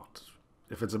for a mod.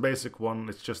 If it's a basic one,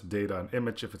 it's just data and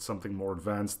image. If it's something more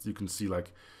advanced, you can see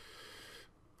like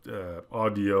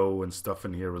audio and stuff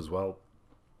in here as well.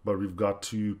 But we've got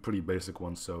two pretty basic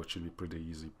ones, so it should be pretty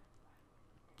easy.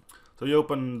 So you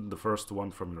open the first one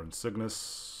from your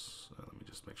Insignis. Let me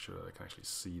just make sure that I can actually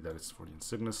see that it's for the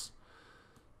Insignis.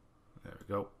 There we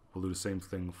go. We'll do the same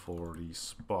thing for the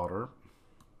spotter.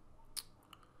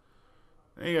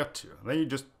 And you got two. And then you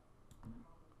just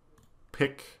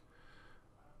pick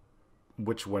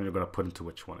which one you're going to put into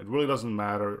which one. It really doesn't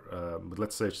matter, but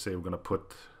let's say we're going to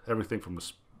put everything from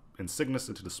the Insignis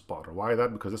into the spotter. Why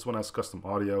that? Because this one has custom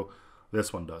audio,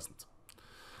 this one doesn't.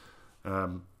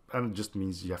 And it just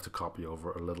means you have to copy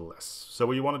over a little less. So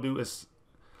what you want to do is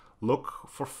look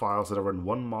for files that are in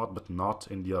one mod but not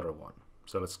in the other one.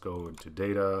 So let's go into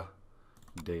data.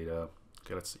 Okay,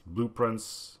 let's see,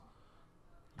 blueprints.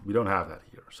 We don't have that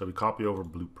here, so we copy over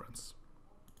blueprints.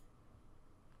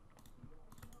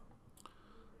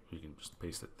 You can just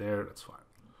paste it there, that's fine.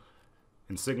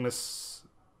 Insignis.txt,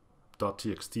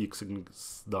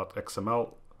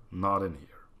 Insignis.xml, not in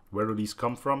here. Where do these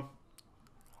come from?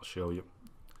 I'll show you.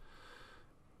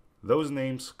 Those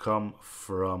names come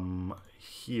from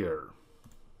here,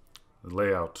 the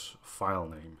layout file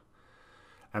name.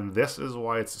 And this is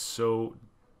why it's so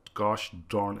gosh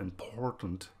darn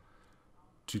important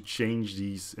to change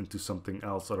these into something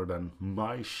else other than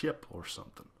my ship or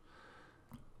something.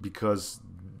 Because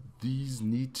these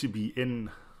need to be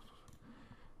in,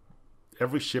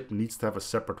 every ship needs to have a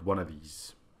separate one of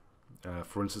these.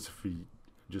 For instance, if we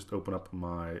just open up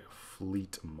my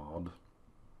fleet mod,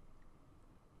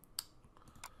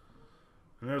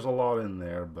 and there's a lot in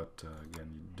there, but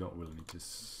again, you don't really need to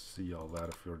see all that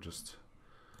if you're just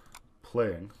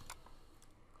playing.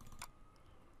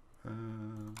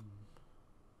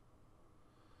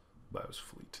 Bios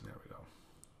fleet, there we go.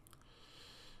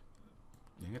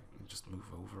 Dang it, just move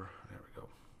over. There we go.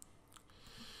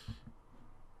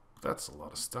 That's a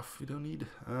lot of stuff you don't need.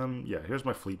 Yeah, here's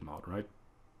my fleet mod, right?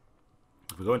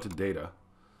 If we go into data,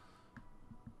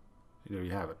 there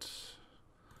you have it.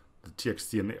 The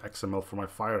TXT and the XML for my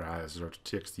fire hazard,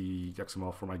 TXT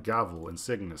XML for my gavel,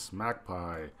 Insignis,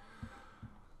 Magpie,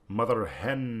 Mother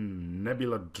Hen,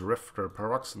 Nebula Drifter,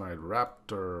 Peroxenite,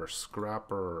 Raptor,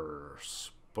 Scrapper,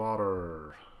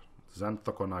 Spotter,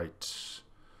 Xanthoconite.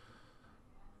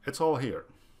 It's all here.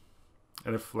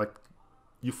 And if like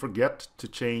you forget to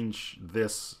change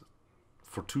this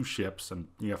for two ships and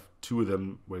you have two of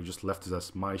them where you just left it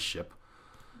as my ship,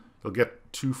 you'll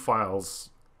get two files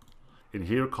in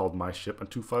here called my ship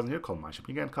and two files in here called my ship.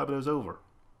 You can't copy those over.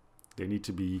 They need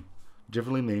to be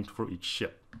differently named for each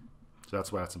ship. So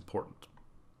that's why it's important.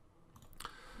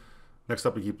 Next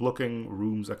up, we keep looking.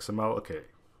 Rooms XML. Okay,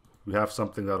 we have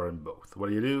something that are in both. What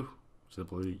do?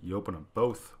 Simply, you open up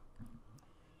both.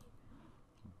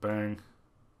 Bang.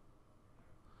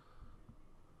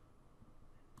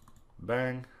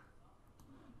 Bang.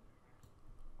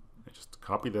 And just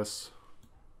copy this.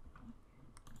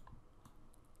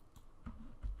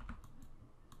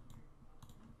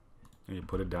 And you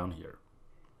put it down here.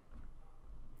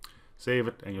 Save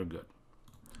it, and you're good.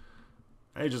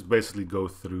 And you just basically go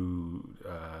through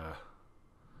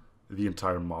the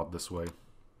entire mod this way.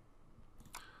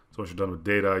 So once you're done with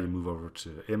data, you move over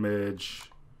to image,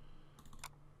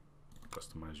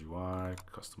 customize UI,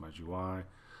 customize UI.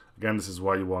 Again, this is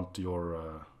why you want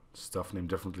your stuff named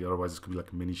differently. Otherwise, this could be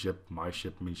like mini ship, my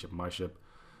ship, mini ship, my ship,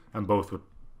 and both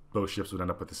ships would end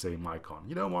up with the same icon.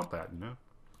 You don't want that, you know.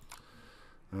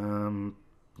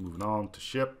 Moving on to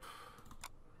ship.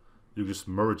 You just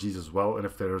merge these as well, and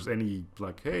if there's any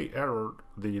like, hey, error,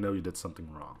 then you know you did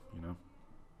something wrong, you know.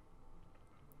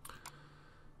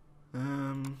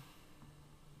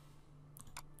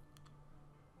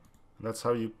 That's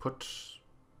how you put.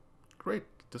 Great,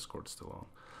 Discord's still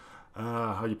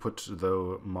on. How you put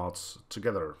the mods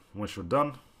together. Once you're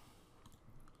done,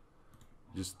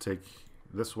 you just take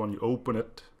this one, you open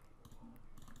it,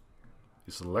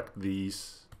 you select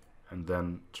these, and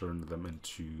then turn them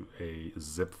into a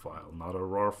zip file. Not a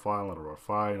RAR file, not a RAR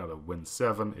file, not a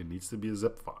Win7. It needs to be a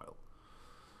zip file.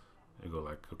 You go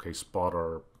like, okay,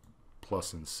 spotter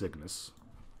plus in Cygnus.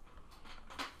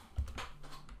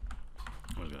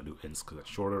 I'm just gonna do ins because that's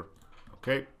shorter.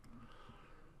 Okay.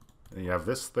 Then you have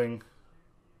this thing.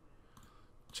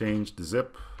 Change the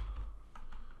zip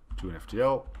to an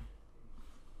FTL.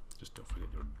 Just don't forget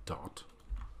your dot.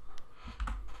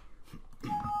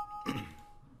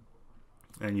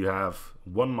 And you have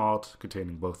one mod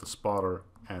containing both the spotter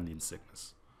and the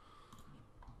Cygnus.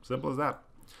 Simple as that.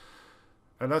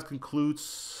 And that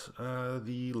concludes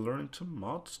the Learning to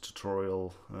Mod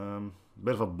tutorial.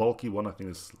 Bit of a bulky one. I think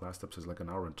this last episode is like an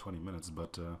hour and 20 minutes,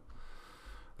 but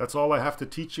that's all I have to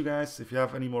teach you guys. If you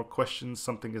have any more questions,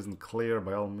 something isn't clear,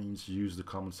 by all means use the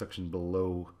comment section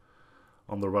below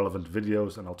on the relevant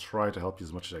videos, and I'll try to help you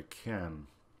as much as I can.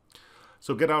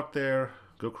 So get out there,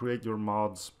 go create your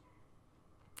mods.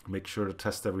 Make sure to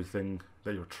test everything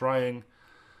that you're trying,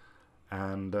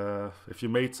 and if you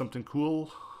made something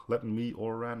cool, let me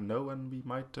or Rand know, and we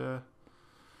might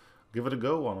give it a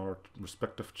go on our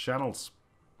respective channels.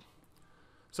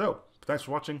 So, thanks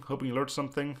for watching, hoping you learned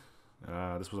something.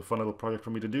 This was a fun little project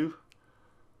for me to do,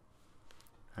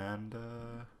 and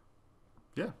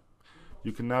yeah,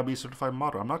 you can now be a certified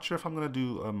modder. I'm not sure if I'm going to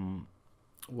do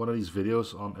one of these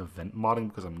videos on event modding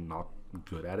because I'm not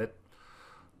good at it.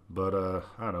 But I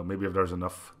don't know, maybe if there's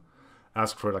enough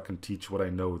ask for it, I can teach what I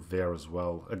know there as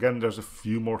well. Again, there's a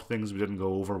few more things we didn't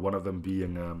go over. One of them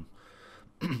being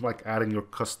like adding your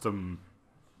custom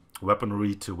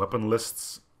weaponry to weapon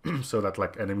lists so that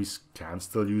like enemies can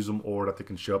still use them, or that they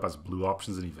can show up as blue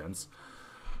options in events.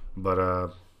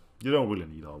 But you don't really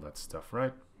need all that stuff,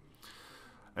 right?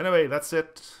 Anyway, that's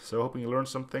it. So hoping you learned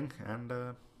something, and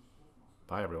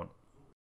bye everyone.